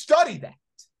don't we study that?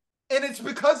 And it's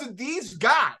because of these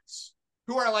guys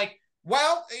who are like,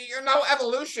 well, you know,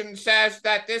 evolution says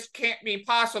that this can't be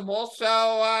possible,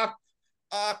 so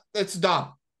it's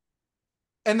dumb.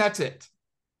 And that's it.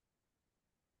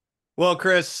 Well,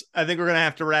 Chris, I think we're going to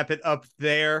have to wrap it up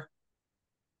there.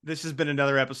 This has been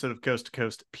another episode of Coast to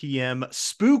Coast PM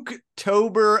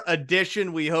Spooktober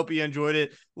edition. We hope you enjoyed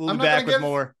it. We'll be back with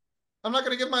more. I'm not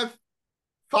going to give my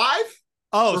 5.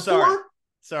 Oh, sorry. 4?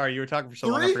 Sorry, you were talking for so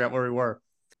long. I forgot where we were.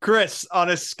 Chris, on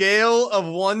a scale of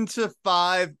 1 to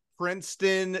 5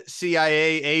 Princeton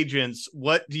CIA agents,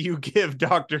 what do you give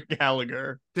Dr.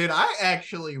 Gallagher? Dude, I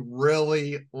actually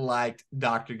really liked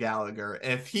Dr. Gallagher.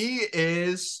 If he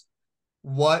is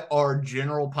what our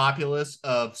general populace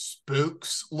of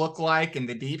spooks look like in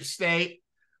the deep state,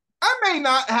 I may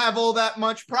not have all that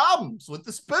much problems with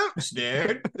the spooks,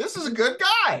 dude. This is a good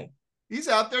guy. He's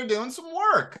out there doing some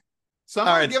work. So I'm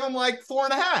going to give him like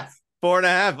 4.5.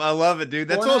 4.5. I love it, dude.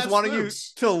 That's what I was wanting you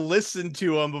to listen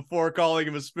to him before calling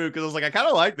him a spook, because I was like, I kind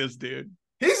of like this dude.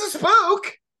 He's a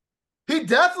spook. He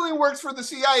definitely works for the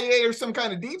CIA or some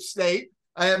kind of deep state.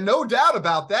 I have no doubt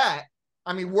about that.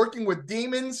 I mean, working with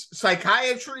demons,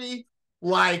 psychiatry,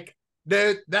 like,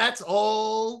 dude, that's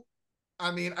all. I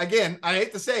mean, again, I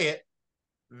hate to say it,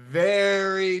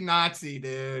 very Nazi,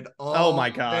 dude. Oh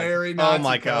my God. Very Nazi. Oh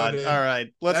my God. Coded. All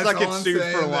right. Let's not get sued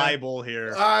for libel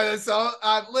here.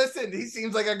 Listen, he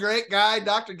seems like a great guy.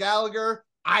 Dr. Gallagher,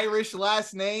 Irish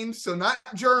last name, so not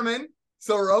German.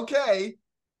 So we're okay.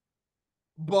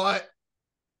 But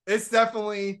it's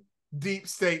definitely deep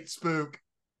state spook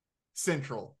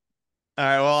central. All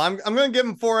right. Well, I'm going to give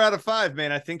him 4 out of 5,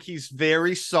 man. I think he's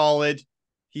very solid.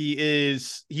 He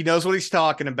knows what he's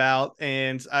talking about,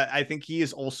 and I think he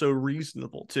is also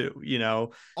reasonable too. You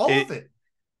know, all of it.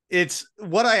 It's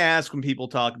what I ask when people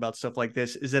talk about stuff like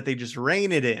this is that they just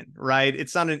rein it in, right?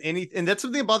 It's not and that's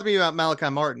something that bothered me about Malachi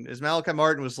Martin. Is Malachi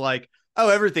Martin was like, oh,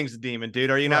 everything's a demon,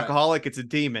 dude. Are you an alcoholic? It's a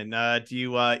demon. Do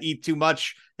you eat too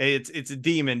much? It's a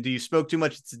demon. Do you smoke too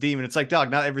much? It's a demon. It's like,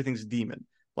 dog, not everything's a demon.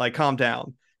 Like, calm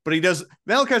down. But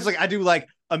Malachi's like, I do like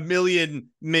a million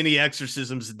mini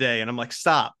exorcisms a day. And I'm like,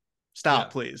 stop,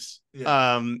 please.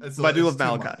 Yeah. But I do love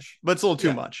Malachi, but it's a little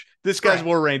too much. This guy's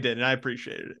more reined in, and I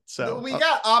appreciated it. So we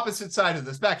got opposite side of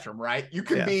the spectrum, right? You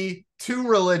can be too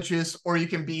religious or you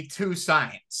can be too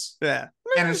science. Yeah.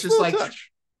 And it's just like,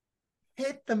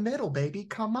 hit the middle, baby.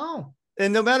 Come on.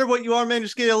 And no matter what you are, man,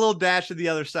 just get a little dash of the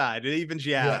other side. It evens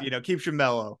you out, keeps you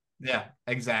mellow. Yeah,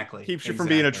 exactly. Keeps you from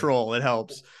being a troll. It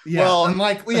helps. Yeah. Well,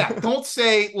 and don't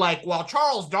say well,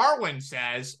 Charles Darwin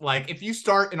says, if you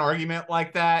start an argument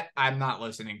like that, I'm not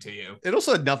listening to you. It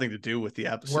also had nothing to do with the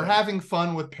episode. We're having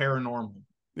fun with paranormal.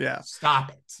 Yeah. Stop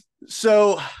it.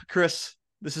 So, Chris,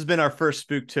 this has been our first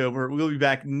Spooktober. We'll be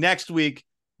back next week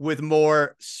with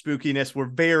more spookiness. We're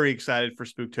very excited for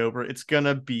Spooktober. It's going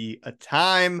to be a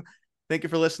time. Thank you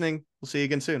for listening. We'll see you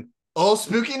again soon. All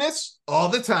spookiness all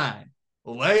the time.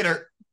 Later.